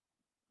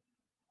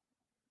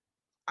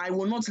 I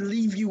will not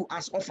leave you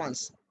as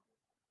orphans.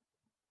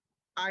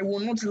 I will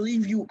not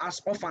leave you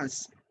as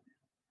orphans,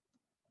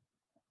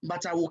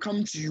 but I will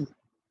come to you.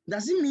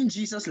 Does it mean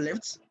Jesus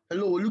left?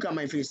 Hello, look at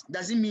my face.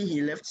 Does it mean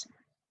he left?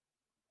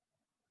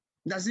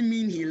 Does it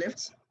mean he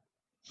left?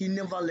 He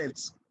never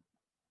left.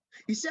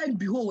 He said,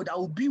 behold, I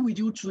will be with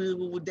you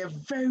till the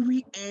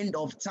very end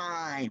of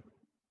time.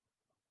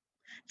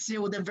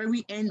 Till the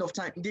very end of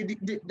time.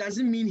 Does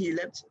it mean he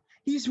left?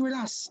 He's with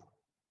us.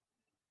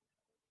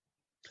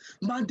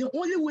 But the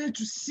only way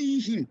to see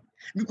him,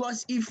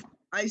 because if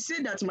I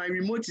say that my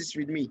remote is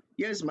with me,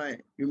 here's my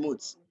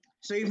remote.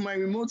 So if my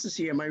remote is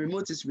here, my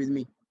remote is with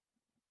me.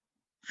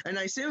 And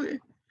I say,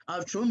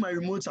 I've thrown my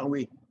remote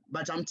away,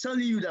 but I'm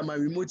telling you that my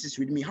remote is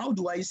with me. How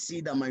do I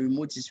see that my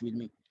remote is with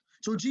me?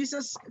 So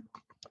Jesus,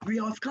 we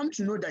have come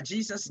to know that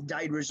Jesus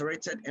died,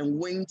 resurrected, and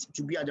went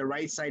to be at the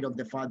right side of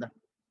the Father.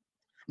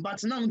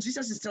 But now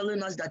Jesus is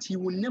telling us that he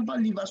will never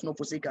leave us nor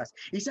forsake us.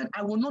 He said,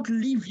 I will not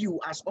leave you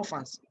as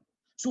orphans.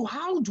 So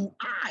how do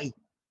I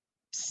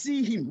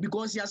see him?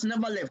 Because he has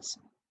never left.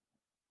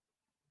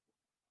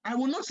 I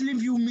will not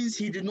leave you means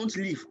he did not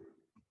leave.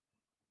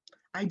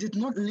 I did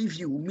not leave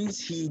you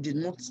means he did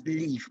not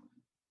leave.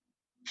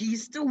 He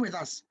is still with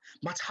us.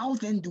 But how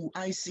then do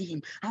I see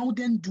him? How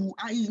then do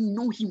I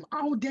know him?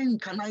 How then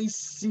can I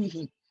see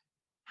him?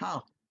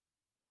 How?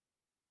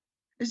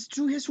 It's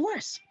through his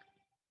words,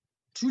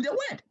 through the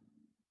word.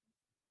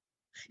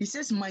 He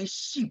says, my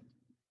sheep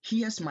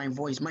hears my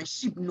voice. My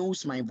sheep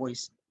knows my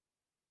voice.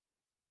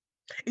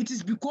 It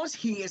is because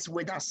he is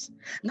with us.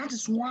 That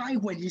is why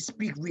when he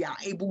speaks, we are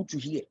able to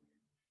hear.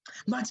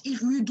 But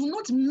if we do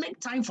not make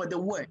time for the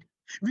word,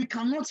 we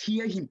cannot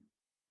hear him.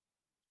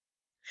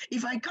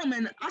 If I come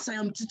and as I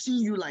am teaching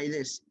you like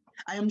this,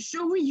 I am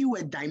showing you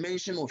a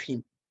dimension of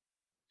him.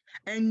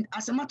 And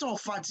as a matter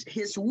of fact,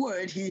 his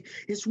word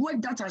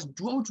that has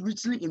dwelt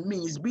richly in me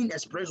is being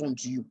expressed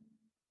unto you.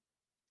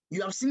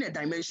 You have seen a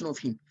dimension of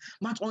him.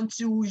 But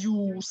until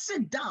you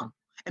sit down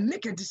and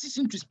make a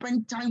decision to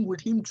spend time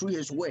with him through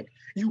his word,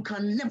 you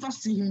can never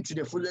see him to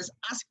the fullest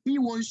as he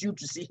wants you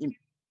to see him.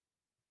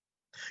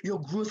 Your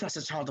growth as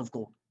a child of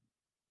God,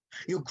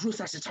 your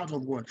growth as a child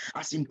of God,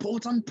 as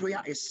important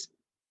prayer is,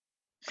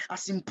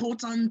 as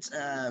important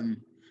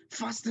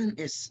fasting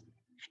is,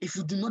 if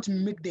you do not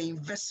make the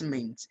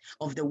investment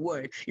of the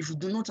word, if you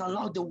do not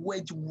allow the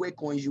word to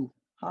work on you,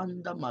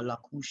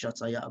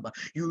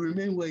 you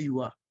remain where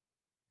you are.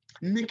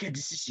 Make a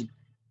decision.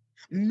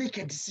 Make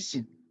a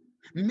decision.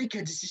 Make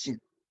a decision.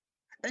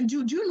 And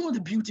do you know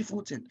the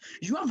beautiful thing?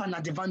 You have an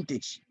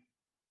advantage.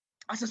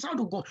 As a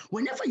child of God,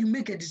 whenever you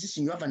make a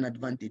decision, you have an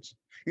advantage.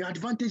 Your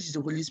advantage is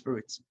the Holy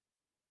Spirit.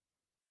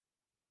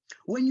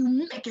 When you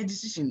make a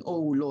decision, oh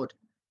Lord,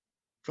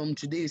 from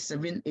today,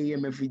 7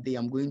 a.m. every day,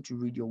 I'm going to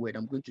read your word.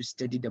 I'm going to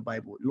study the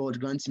Bible. Lord,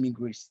 grant me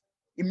grace.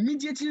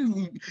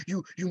 Immediately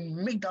you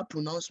make that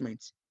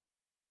pronouncement,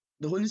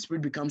 the Holy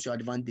Spirit becomes your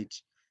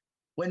advantage.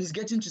 When it's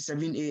getting to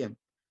 7 a.m.,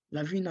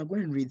 Lavina, go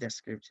and read the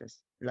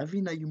scriptures.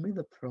 Lavina, you made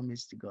the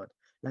promise to God.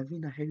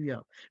 Lavina, hurry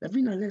up.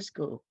 Lavina, let's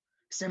go.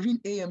 7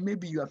 a.m.,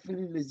 maybe you are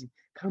feeling lazy.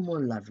 Come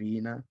on,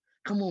 Lavina.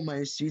 Come on,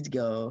 my sweet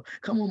girl.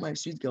 Come on, my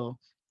sweet girl.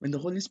 When the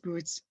Holy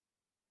Spirit,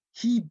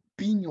 he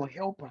being your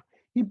helper,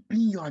 he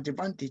being your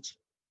advantage,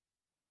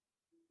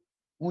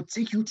 will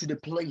take you to the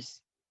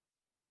place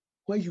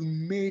where you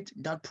made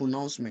that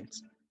pronouncement.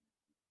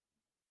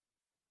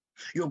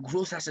 Your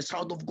growth as a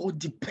child of God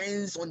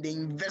depends on the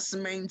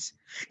investment.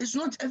 It's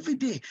not every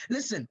day.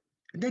 Listen,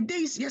 the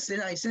days,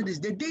 yesterday I said this,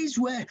 the days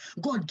where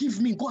God give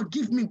me, God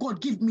give me,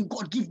 God give me,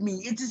 God give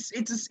me, it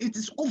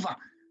is over.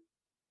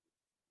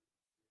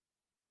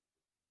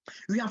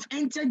 We have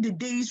entered the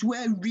days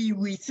where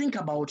we think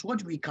about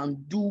what we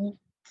can do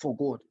for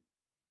God.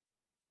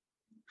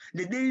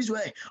 The days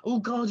where, oh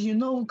God, you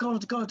know,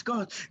 God,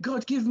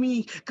 give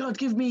me,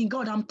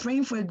 God, I'm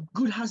praying for a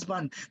good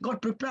husband.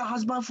 God, prepare a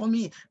husband for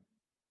me.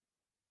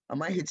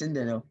 Am I hitting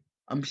the nail?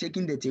 I'm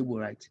shaking the table,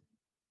 right?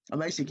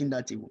 Am I shaking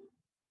that table?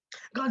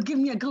 God, give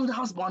me a good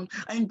husband.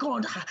 And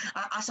God,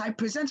 as I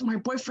present my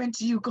boyfriend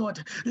to you,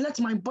 God, let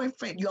my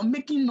boyfriend, you are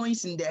making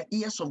noise in the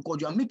ears of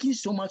God. You are making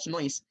so much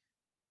noise.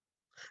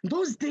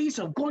 Those days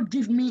of God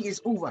give me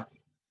is over.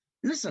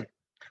 Listen,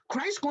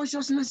 Christ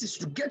consciousness is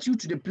to get you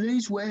to the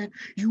place where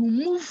you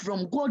move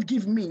from God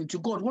give me to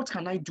God, what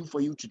can I do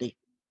for you today?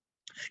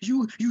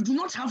 You do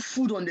not have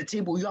food on the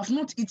table. You have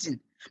not eaten,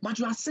 but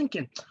you are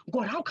thinking,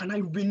 God, how can I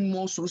win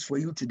more souls for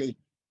you today?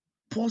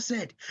 Paul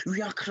said,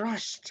 we are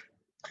crushed,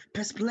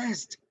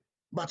 perplexed,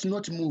 but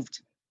not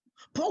moved.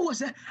 Paul was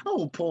saying,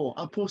 oh, Paul,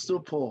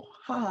 Apostle Paul,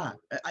 I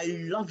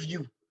love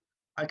you.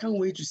 I can't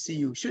wait to see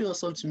you. Show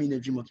yourself to me in a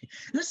dream, okay?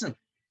 Listen,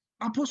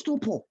 Apostle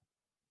Paul,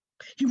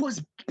 he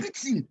was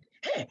beaten.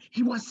 Hey,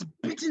 he was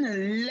beaten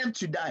and left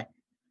to die.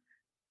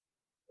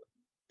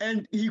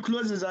 And he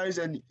closed his eyes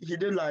and he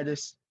did like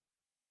this.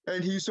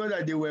 And he saw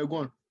that they were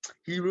gone.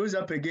 He rose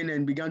up again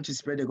and began to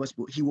spread the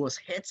gospel. He was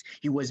hurt,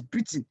 he was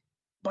beaten.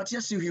 But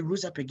yes, he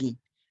rose up again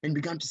and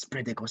began to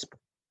spread the gospel.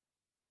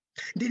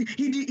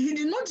 He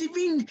did not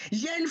even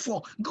yearn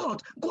for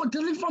God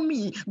deliver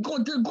me,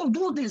 God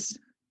do this.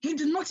 He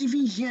did not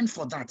even yearn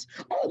for that.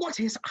 All what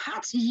his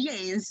heart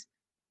yearns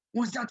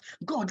was that,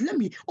 God, let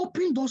me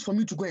open doors for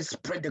me to go and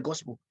spread the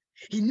gospel.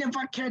 He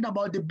never cared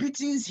about the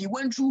beatings he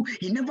went through.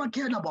 He never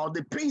cared about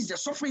the pains, the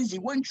sufferings he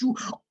went through.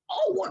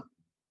 All what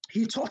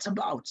he thought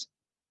about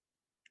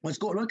was,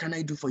 God, what can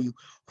I do for you?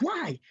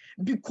 Why?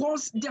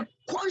 Because the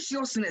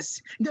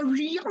consciousness, the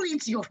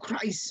reality of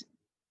Christ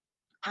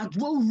had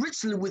dwelt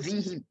richly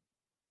within him.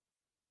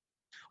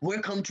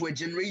 Welcome to a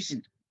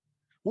generation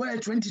where a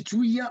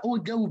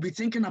 22-year-old girl will be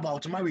thinking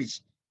about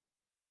marriage,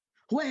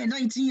 where a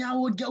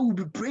 19-year-old girl will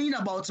be praying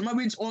about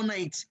marriage all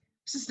night.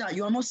 Sister,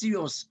 you are not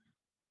serious.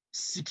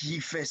 Seek ye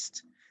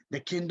first the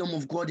kingdom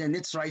of God and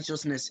its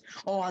righteousness.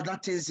 All other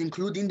things,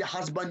 including the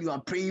husband you are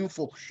praying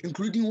for,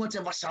 including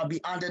whatever shall be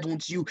added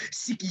unto you.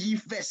 Seek ye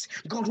first.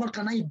 God, what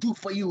can I do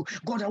for you?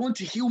 God, I want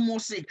to heal more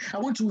sick. I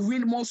want to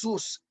win more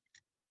souls.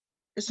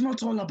 It's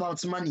not all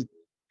about money.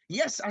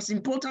 Yes, as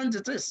important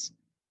it is.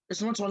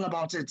 It's not all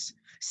about it.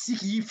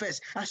 Seek ye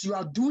first. As you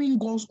are doing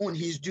God's own,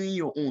 He's doing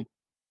your own.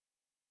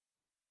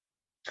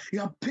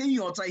 You are paying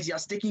your tithes, you are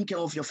taking care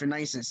of your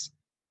finances.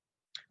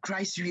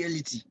 Christ's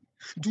reality.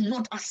 Do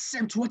not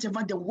accept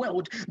whatever the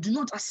world, do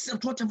not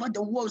accept whatever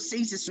the world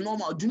says is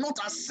normal. Do not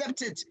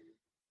accept it,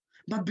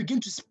 but begin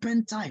to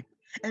spend time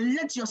and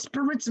let your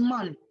spirit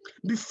man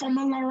be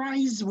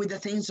familiarized with the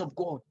things of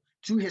God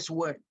through His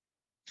word.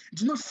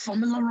 Do not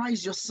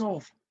familiarize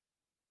yourself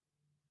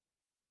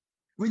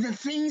with the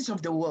things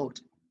of the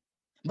world,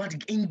 but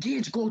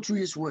engage God through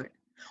his word.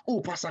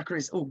 Oh, Pastor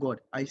Chris, oh God,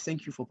 I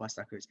thank you for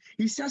Pastor Chris.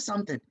 He said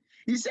something.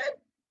 He said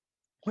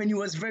when he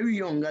was very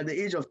young, at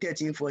the age of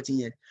 13, 14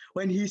 years,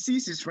 when he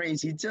sees his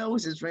friends, he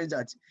tells his friends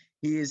that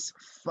he is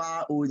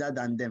far older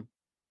than them.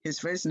 His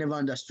friends never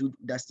understood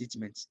that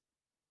statement.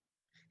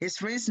 His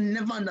friends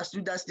never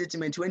understood that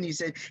statement when he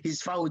said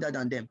he's far older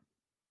than them.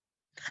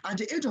 At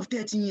the age of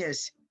 13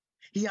 years,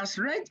 he has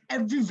read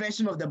every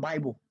version of the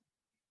Bible.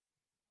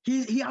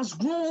 He has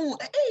grown.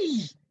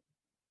 Hey,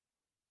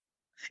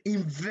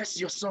 invest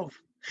yourself.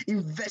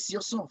 Invest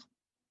yourself.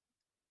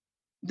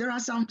 There are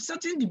some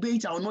certain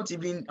debates I will not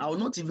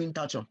even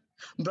touch on.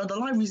 Brother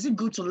Life, is it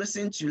good to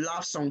listen to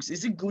love songs?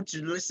 Is it good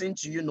to listen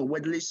to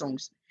worldly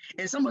songs?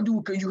 And somebody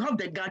you have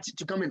the guts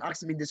to come and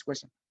ask me this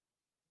question.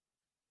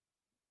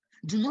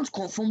 Do not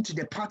conform to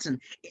the pattern.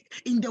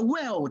 In the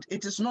world,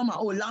 it is normal.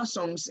 Oh, love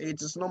songs,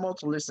 it is normal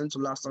to listen to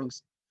love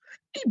songs.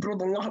 Hey,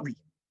 Brother Larry,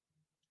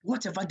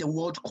 whatever the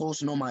world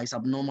calls normal is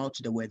abnormal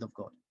to the word of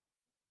God.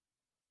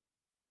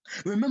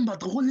 Remember,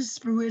 the Holy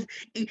Spirit,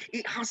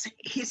 it has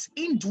his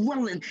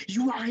indwelling.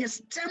 You are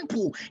his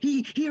temple.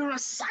 He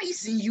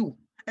resides in you.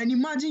 And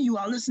imagine you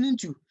are listening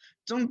to,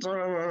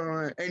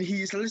 and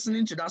he is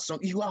listening to that song.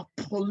 You are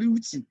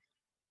polluting.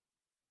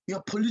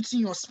 You're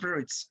polluting your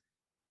spirits,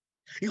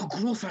 your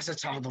growth as a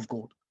child of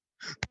God.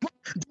 Do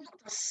not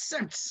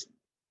accept.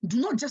 Do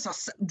not just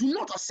accept. Do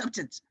not accept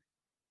it.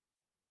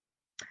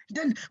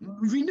 Then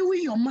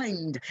renewing your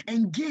mind,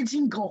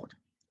 engaging God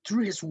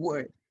through his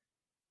word.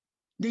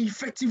 The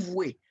effective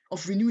way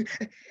of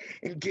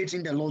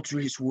engaging the Lord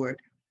through his word.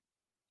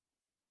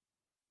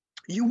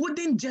 You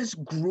wouldn't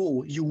just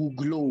grow, you will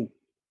glow.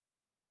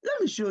 Let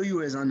me show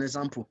you as an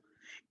example.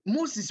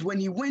 Moses, when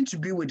he went to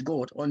be with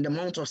God on the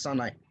Mount of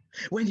Sinai,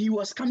 when he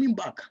was coming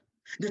back,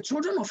 the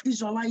children of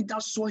Israel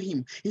that saw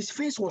him, his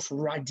face was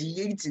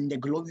radiating the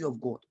glory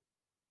of God.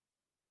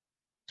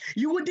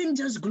 You wouldn't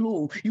just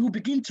glow, you will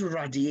begin to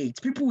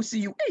radiate. People will see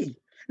you, hey,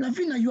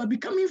 Lavina, you are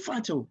becoming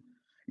fat.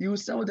 You will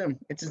tell them,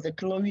 it is the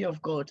glory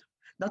of God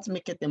that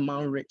maketh a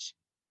man rich.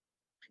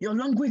 Your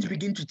language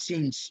begin to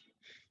change.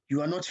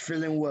 You are not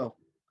feeling well.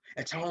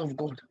 A child of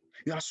God,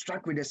 you are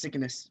struck with a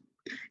sickness.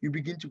 You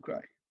begin to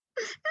cry.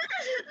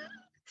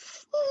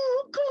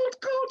 Oh God,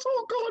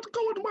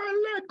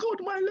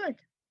 my leg.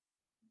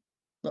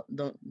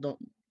 Don't.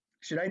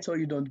 Should I tell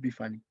you don't be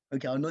funny?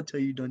 Okay, I'll not tell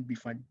you don't be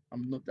funny. I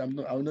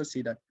will not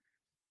say that.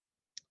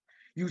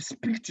 You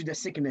speak to the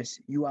sickness,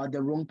 you are at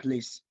the wrong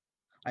place.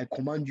 I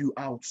command you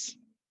out.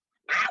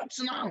 Out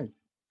now!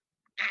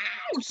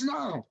 Out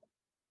now!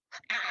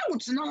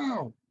 Out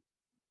now!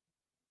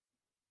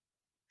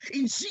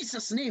 In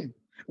Jesus' name,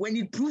 when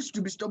it proves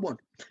to be stubborn,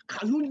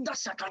 Kalunda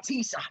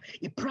Sakatisa,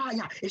 a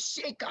prayer, a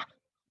shaker,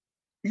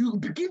 you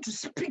begin to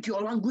speak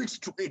your language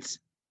to it.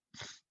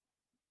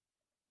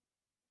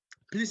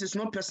 Please, it's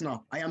not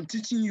personal. I am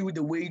teaching you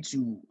the way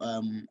to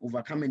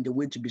overcome and the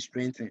way to be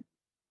strengthened.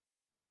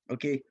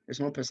 Okay, it's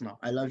not personal.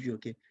 I love you.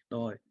 Okay,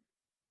 don't worry.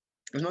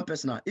 It's not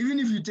personal. Even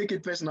if you take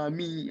it personal,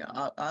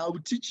 I will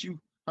teach you.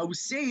 I will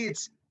say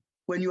it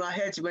when you are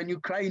hurt, when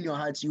you cry in your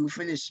heart, you will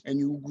finish and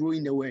you will grow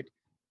in the word.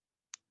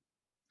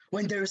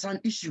 When there is an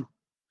issue,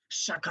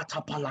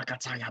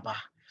 Shakatapalakatayaba.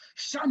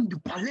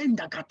 Shandu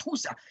palenda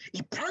katusa.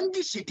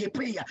 Iprandi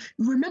shetepeya.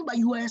 Remember,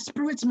 you are a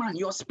spirit man.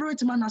 Your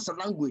spirit man has a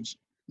language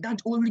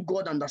that only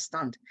God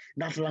understands.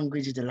 That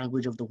language is the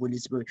language of the Holy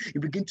Spirit.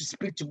 You begin to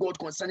speak to God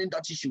concerning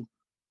that issue.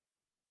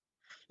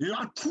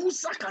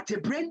 Latusa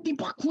katebrendi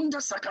bakunda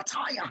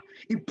sakataya.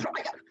 You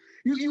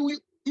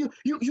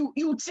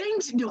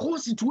change the whole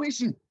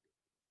situation.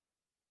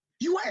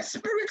 You are a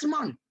spirit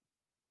man.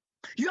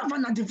 You have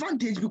an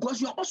advantage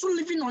because you are also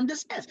living on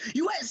this earth.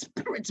 You are a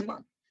spirit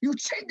man. You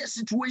change the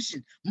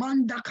situation.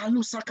 Manda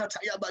kalu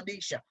sakataya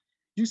badesha.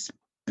 You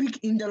speak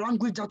in the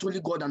language that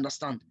only God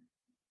understands.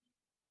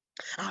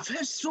 I've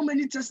heard so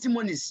many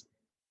testimonies.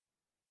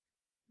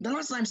 The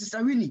last time,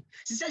 Sister Winnie,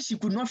 she said she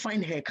could not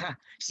find her car.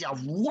 She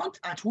had walked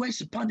at where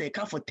she parked her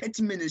car for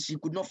 30 minutes. She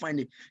could not find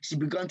it. She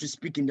began to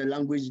speak in the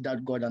language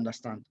that God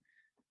understands.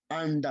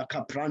 And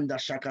kapranda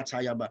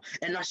shakatayaba.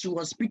 And as she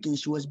was speaking,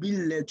 she was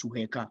being led to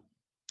her car.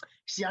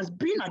 She has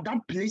been at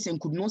that place and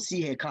could not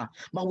see her car.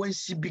 But when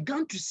she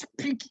began to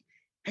speak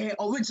her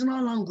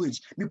original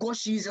language, because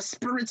she is a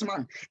spirit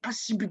man,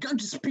 as she began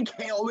to speak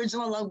her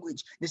original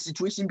language, the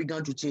situation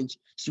began to change.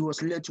 She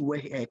was led to where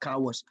her car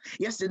was.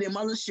 Yesterday,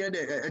 Mother shared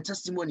a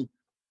testimony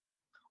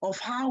of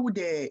how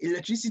the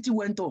electricity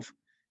went off.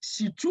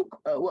 She took,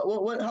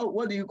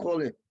 what do you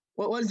call it?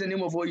 What is the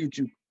name of what you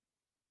took?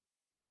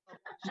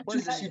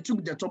 She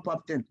took the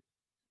top-up thing.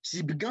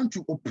 She began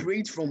to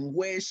operate from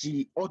where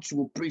she ought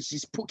to operate. She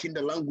spoke in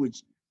the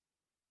language.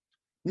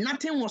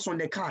 Nothing was on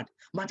the card,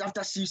 but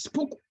after she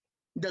spoke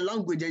the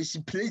language and she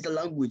placed the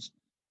language,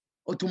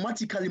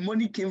 automatically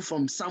money came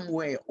from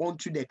somewhere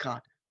onto the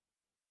card.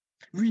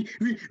 We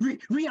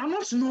are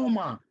not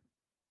normal.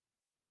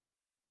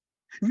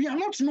 We are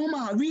not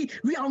normal. We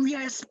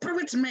are a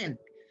spirit men.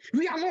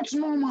 We are not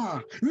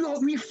normal.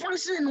 We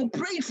function and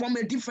operate from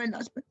a different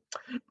aspect.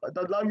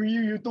 Brother Larry,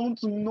 you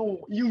don't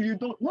know. You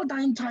don't. What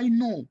don't I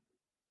know?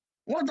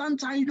 What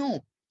don't I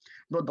know?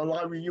 Brother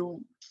Larry,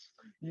 you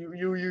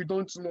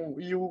don't know.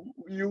 You.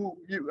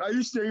 Are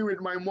you staying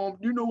with my mom?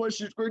 Do you know what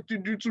she's going to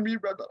do to me,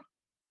 brother?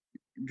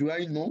 Do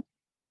I know?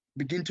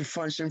 Begin to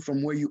function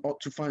from where you ought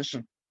to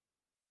function.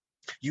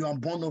 You are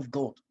born of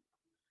God.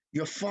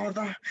 Your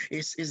father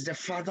is the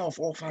father of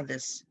all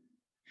fathers,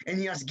 and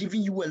he has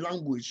given you a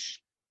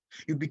language.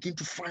 You begin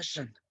to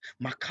function.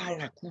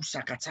 Makala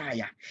kusa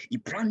kataya,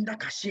 ipranda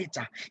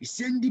kasheta,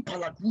 isendi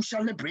palakusha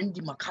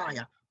lebrendi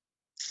makaya.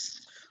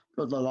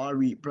 Brother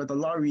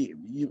Larry,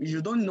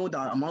 you don't know the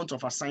amount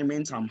of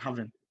assignments I'm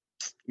having.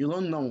 You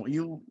don't know.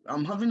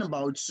 I'm having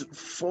about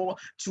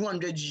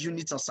 200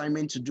 units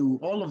assignment to do.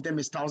 All of them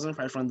is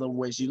 1,500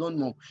 words. You don't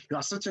know. You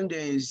are sitting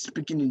there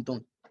speaking in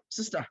tongue.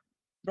 Sister,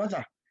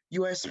 brother,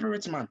 you are a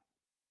spirit man.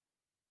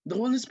 The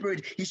Holy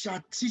Spirit, he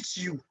shall teach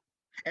you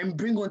and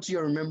bring unto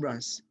your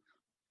remembrance.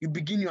 You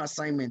begin your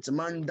assignment.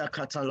 Manda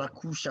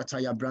katalaku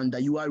shataya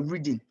branda. You are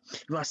reading.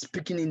 You are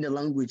speaking in the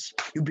language.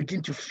 You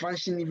begin to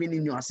function even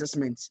in your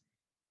assessments.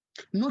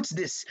 Note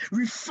this,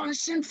 we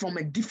function from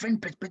a different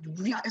perspective.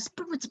 We are a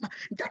spirit man.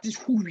 That is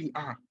who we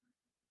are.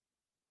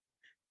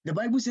 The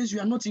Bible says we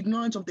are not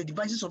ignorant of the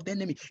devices of the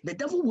enemy. The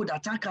devil would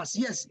attack us,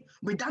 yes,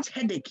 with that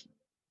headache.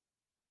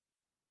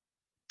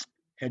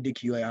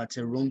 Headache, you are at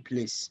a wrong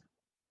place.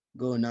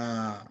 Go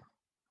now.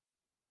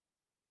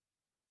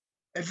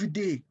 Every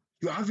day,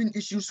 you're having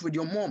issues with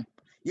your mom.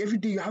 Every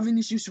day, you're having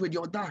issues with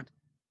your dad.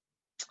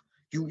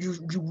 You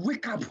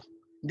wake up,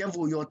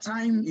 devil, your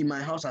time in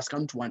my house has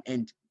come to an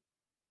end.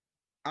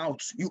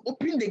 Out. You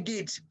open the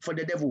gate for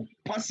the devil.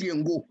 Pass here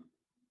and go.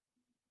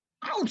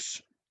 Out.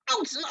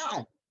 Out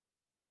now.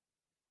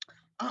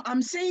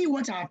 I'm saying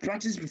what I have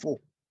practiced before.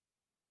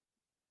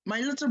 My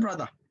little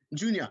brother,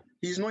 Junior,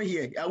 he's not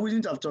here. I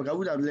wouldn't have talked. I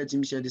would have let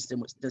him share this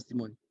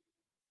testimony.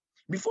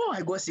 Before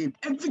I got saved,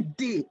 every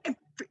day,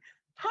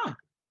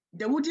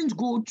 there wouldn't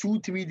go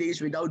 2-3 days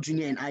without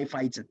Junior and I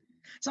fighting.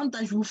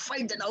 Sometimes we'll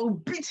fight and I'll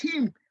beat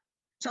him.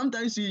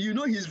 Sometimes,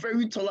 he's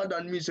very taller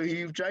than me, so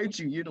he'll try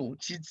to,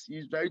 cheat.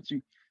 He's trying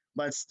to,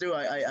 but still,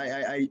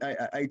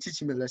 I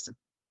teach him a lesson.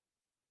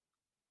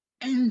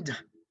 And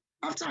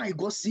after I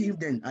got saved,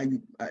 then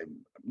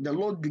the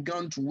Lord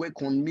began to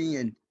work on me,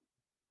 and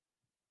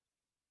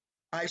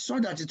I saw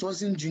that it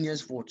wasn't Junior's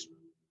fault.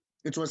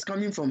 It was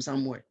coming from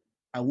somewhere.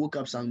 I woke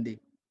up someday.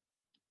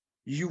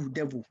 You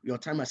devil, your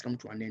time has come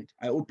to an end.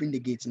 I opened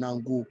the gate, now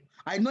go.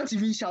 I not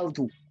even shout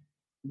to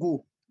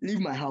go,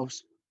 leave my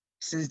house.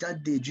 Since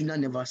that day, Junior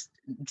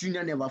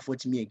never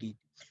fought me again.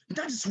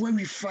 That is where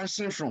we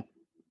function from.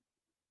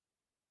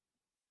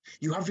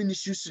 You having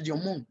issues with your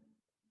mom.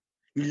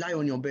 You lie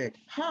on your bed.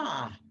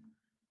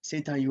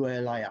 Satan, you are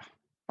a liar.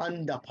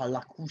 Anda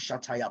palaku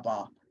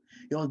shatayaba.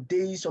 Your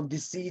days of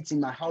deceit in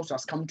my house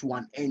has come to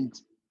an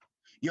end.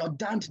 Your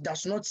dad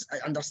does not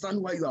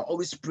understand why you are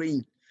always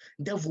praying.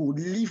 Devil,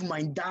 leave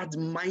my dad's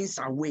minds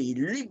away.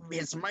 Leave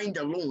his mind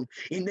alone.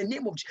 In the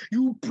name of Jesus,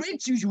 you pray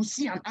to you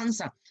see an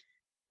answer.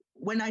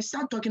 When I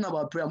start talking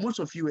about prayer, most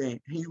of you,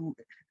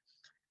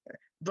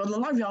 Brother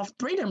Love, you have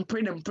prayed and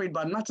prayed and prayed,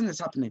 but nothing is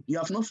happening. You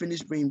have not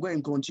finished praying. Go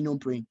and continue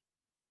praying.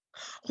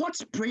 What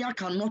prayer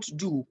cannot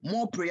do,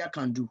 more prayer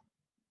can do.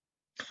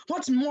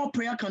 What more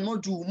prayer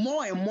cannot do,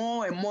 more and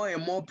more and more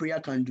and more prayer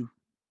can do.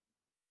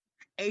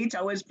 8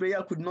 hours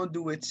prayer could not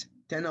do it.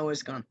 10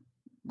 hours can.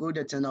 Go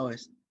the 10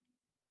 hours.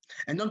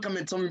 And don't come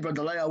and tell me,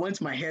 Brother Lai, I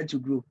want my hair to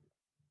grow.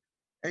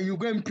 And you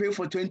go and pray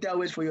for 20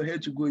 hours for your hair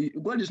to grow.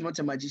 God is not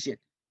a magician.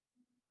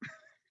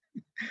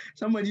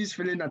 Somebody is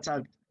feeling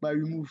attacked, but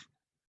remove.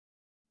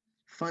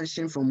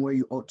 Function from where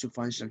you ought to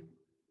function.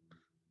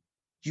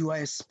 You are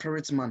a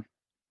spirit man.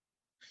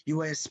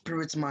 You are a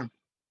spirit man.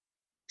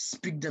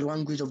 Speak the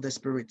language of the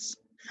spirits.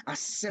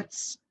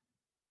 Accept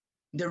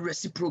the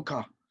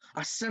reciprocal.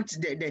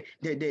 Accept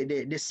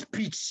the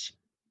speech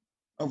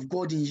of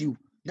God in you.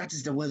 That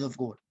is the word of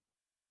God.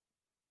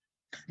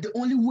 The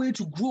only way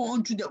to grow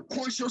onto the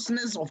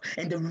consciousness of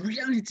and the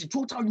reality,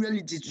 total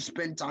reality, is to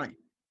spend time.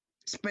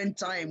 Spend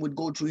time with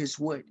God through his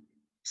word.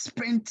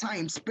 Spend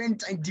time,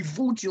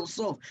 devote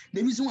yourself.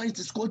 The reason why it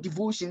is called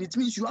devotion, it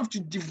means you have to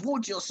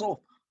devote yourself.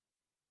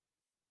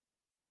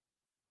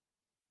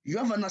 You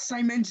have an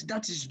assignment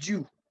that is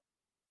due.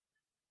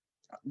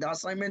 The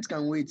assignment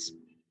can wait.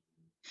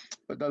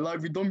 But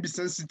alive, don't be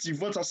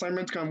sensitive. What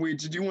assignment can wait?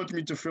 Do you want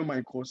me to fail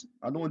my course?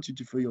 I don't want you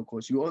to fail your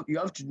course. You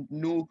have to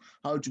know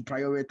how to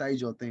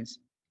prioritize your things.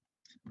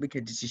 Make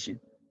a decision.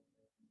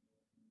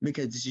 Make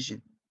a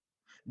decision.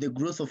 The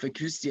growth of a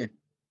Christian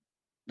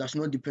does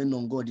not depend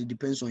on God. It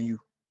depends on you.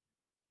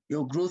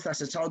 Your growth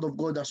as a child of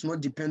God does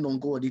not depend on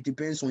God. It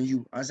depends on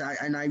you.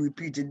 I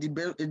repeat,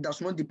 it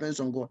does not depend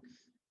on God.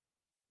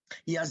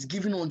 He has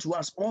given unto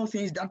us all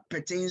things that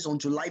pertains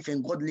unto life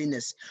and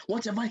godliness.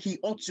 Whatever he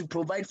ought to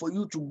provide for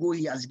you to go,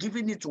 he has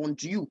given it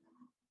unto you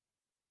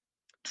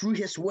through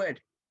his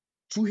word,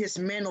 through his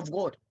men of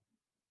God,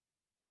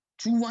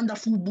 through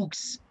wonderful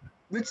books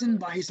written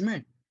by his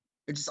men.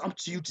 It is up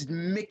to you to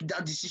make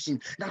that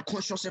decision, that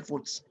conscious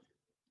effort.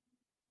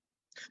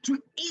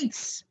 to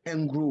eat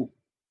and grow.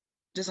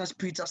 Just as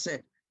Peter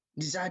said,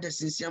 desire the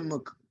sincere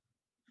milk.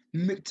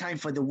 Make time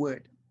for the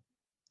word.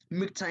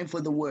 Make time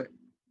for the word.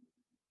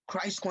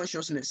 Christ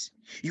consciousness.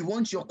 You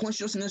want your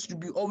consciousness to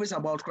be always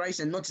about Christ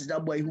and not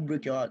that boy who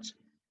break your heart.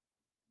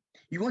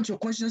 You want your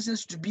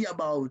consciousness to be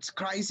about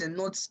Christ and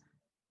not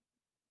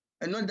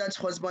that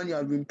husband you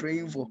have been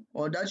praying for,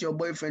 or that your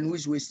boyfriend who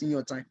is wasting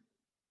your time.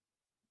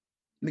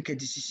 Make a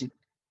decision.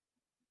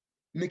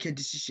 Make a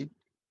decision.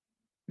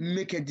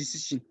 Make a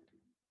decision.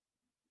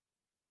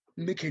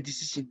 Make a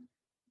decision.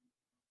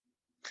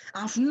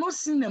 I've not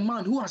seen a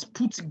man who has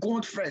put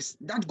God first,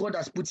 that God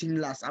has put him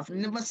last. I've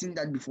never seen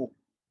that before.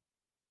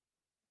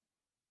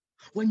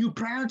 When you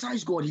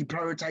prioritize God, he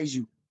prioritizes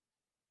you.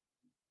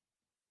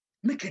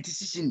 Make a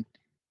decision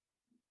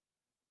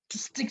to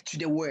stick to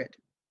the word.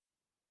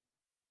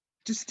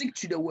 To stick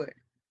to the word.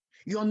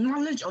 Your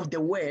knowledge of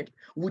the word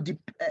will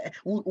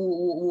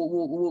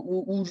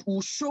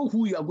show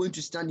who you are going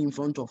to stand in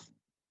front of.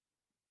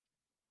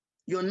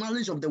 Your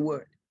knowledge of the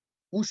word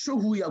will show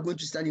who you are going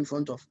to stand in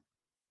front of.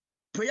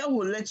 Prayer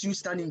will let you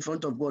stand in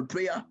front of God.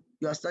 Prayer,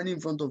 you are standing in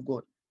front of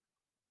God.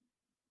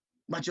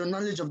 But your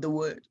knowledge of the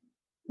word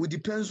will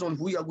depend on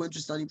who you are going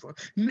to stand in front.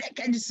 Make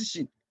a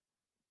decision.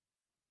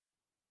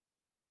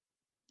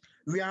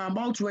 We are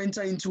about to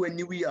enter into a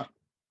new year.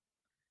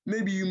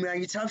 Maybe you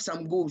might have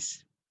some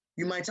goals.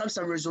 You might have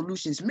some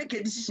resolutions. Make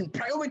a decision.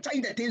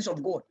 Prioritize the things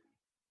of God.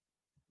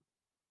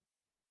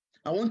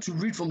 I want to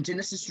read from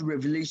Genesis to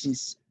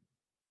Revelations.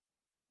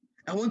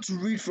 I want to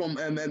read from,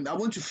 I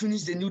want to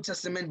finish the New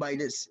Testament by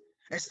this.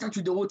 And start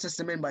with the Old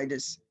Testament by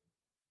this.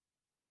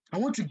 I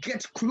want to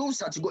get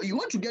closer to God. You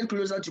want to get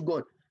closer to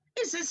God.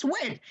 It's His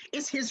word.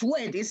 It's His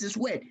word. It's His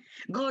word.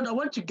 God, I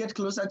want to get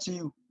closer to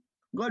you.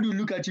 God will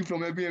look at you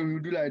from everywhere and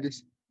will do like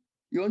this.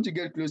 You want to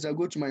get closer,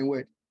 go to my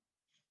word.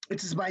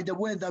 It is by the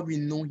word that we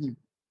know Him.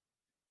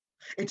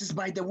 It is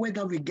by the word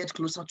that we get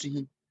closer to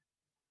Him.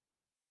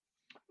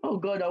 Oh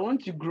God, I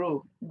want to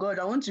grow. God,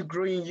 I want to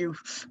grow in you.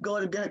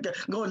 God,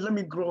 let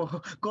me grow.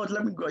 God,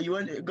 let me grow. You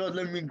want God,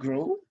 let me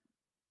grow.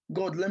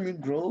 God, let me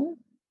grow.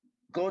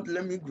 God,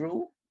 let me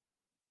grow.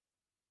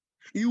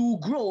 You will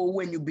grow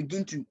when you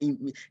begin to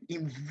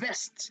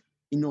invest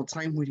in your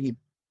time with Him.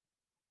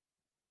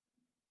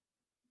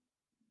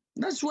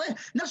 That's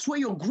where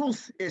your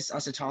growth is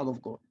as a child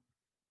of God.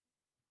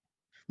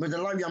 But the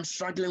Lord, I'm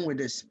struggling with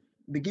this.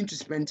 Begin to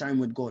spend time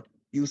with God.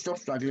 You stop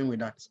struggling with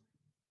that.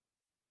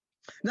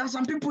 Now,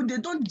 some people, they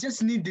don't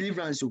just need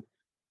deliverance.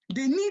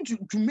 They need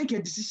to make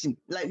a decision.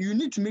 Like, you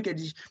need to make a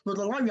decision. But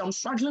the Lord, I'm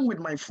struggling with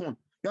my phone.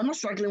 You're not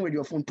struggling with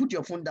your phone. Put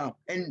your phone down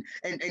and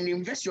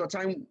invest your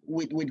time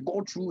with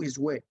God through His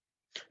word.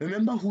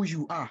 Remember who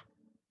you are.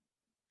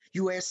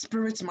 You are a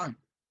spirit man.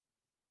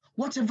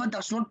 Whatever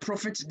does not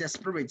profit the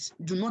spirit,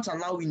 do not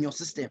allow in your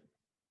system.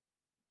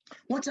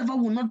 Whatever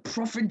will not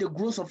profit the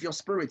growth of your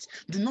spirit,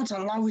 do not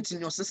allow it in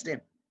your system.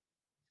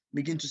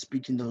 Begin to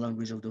speak in the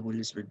language of the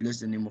Holy Spirit. Bless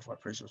the name of our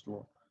precious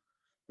Lord.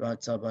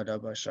 Bless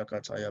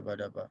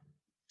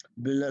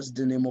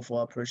the name of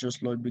our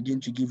precious Lord. Begin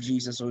to give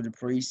Jesus all the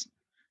praise.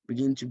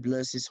 Begin to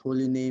bless His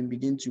holy name.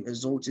 Begin to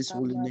exalt His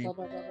holy name.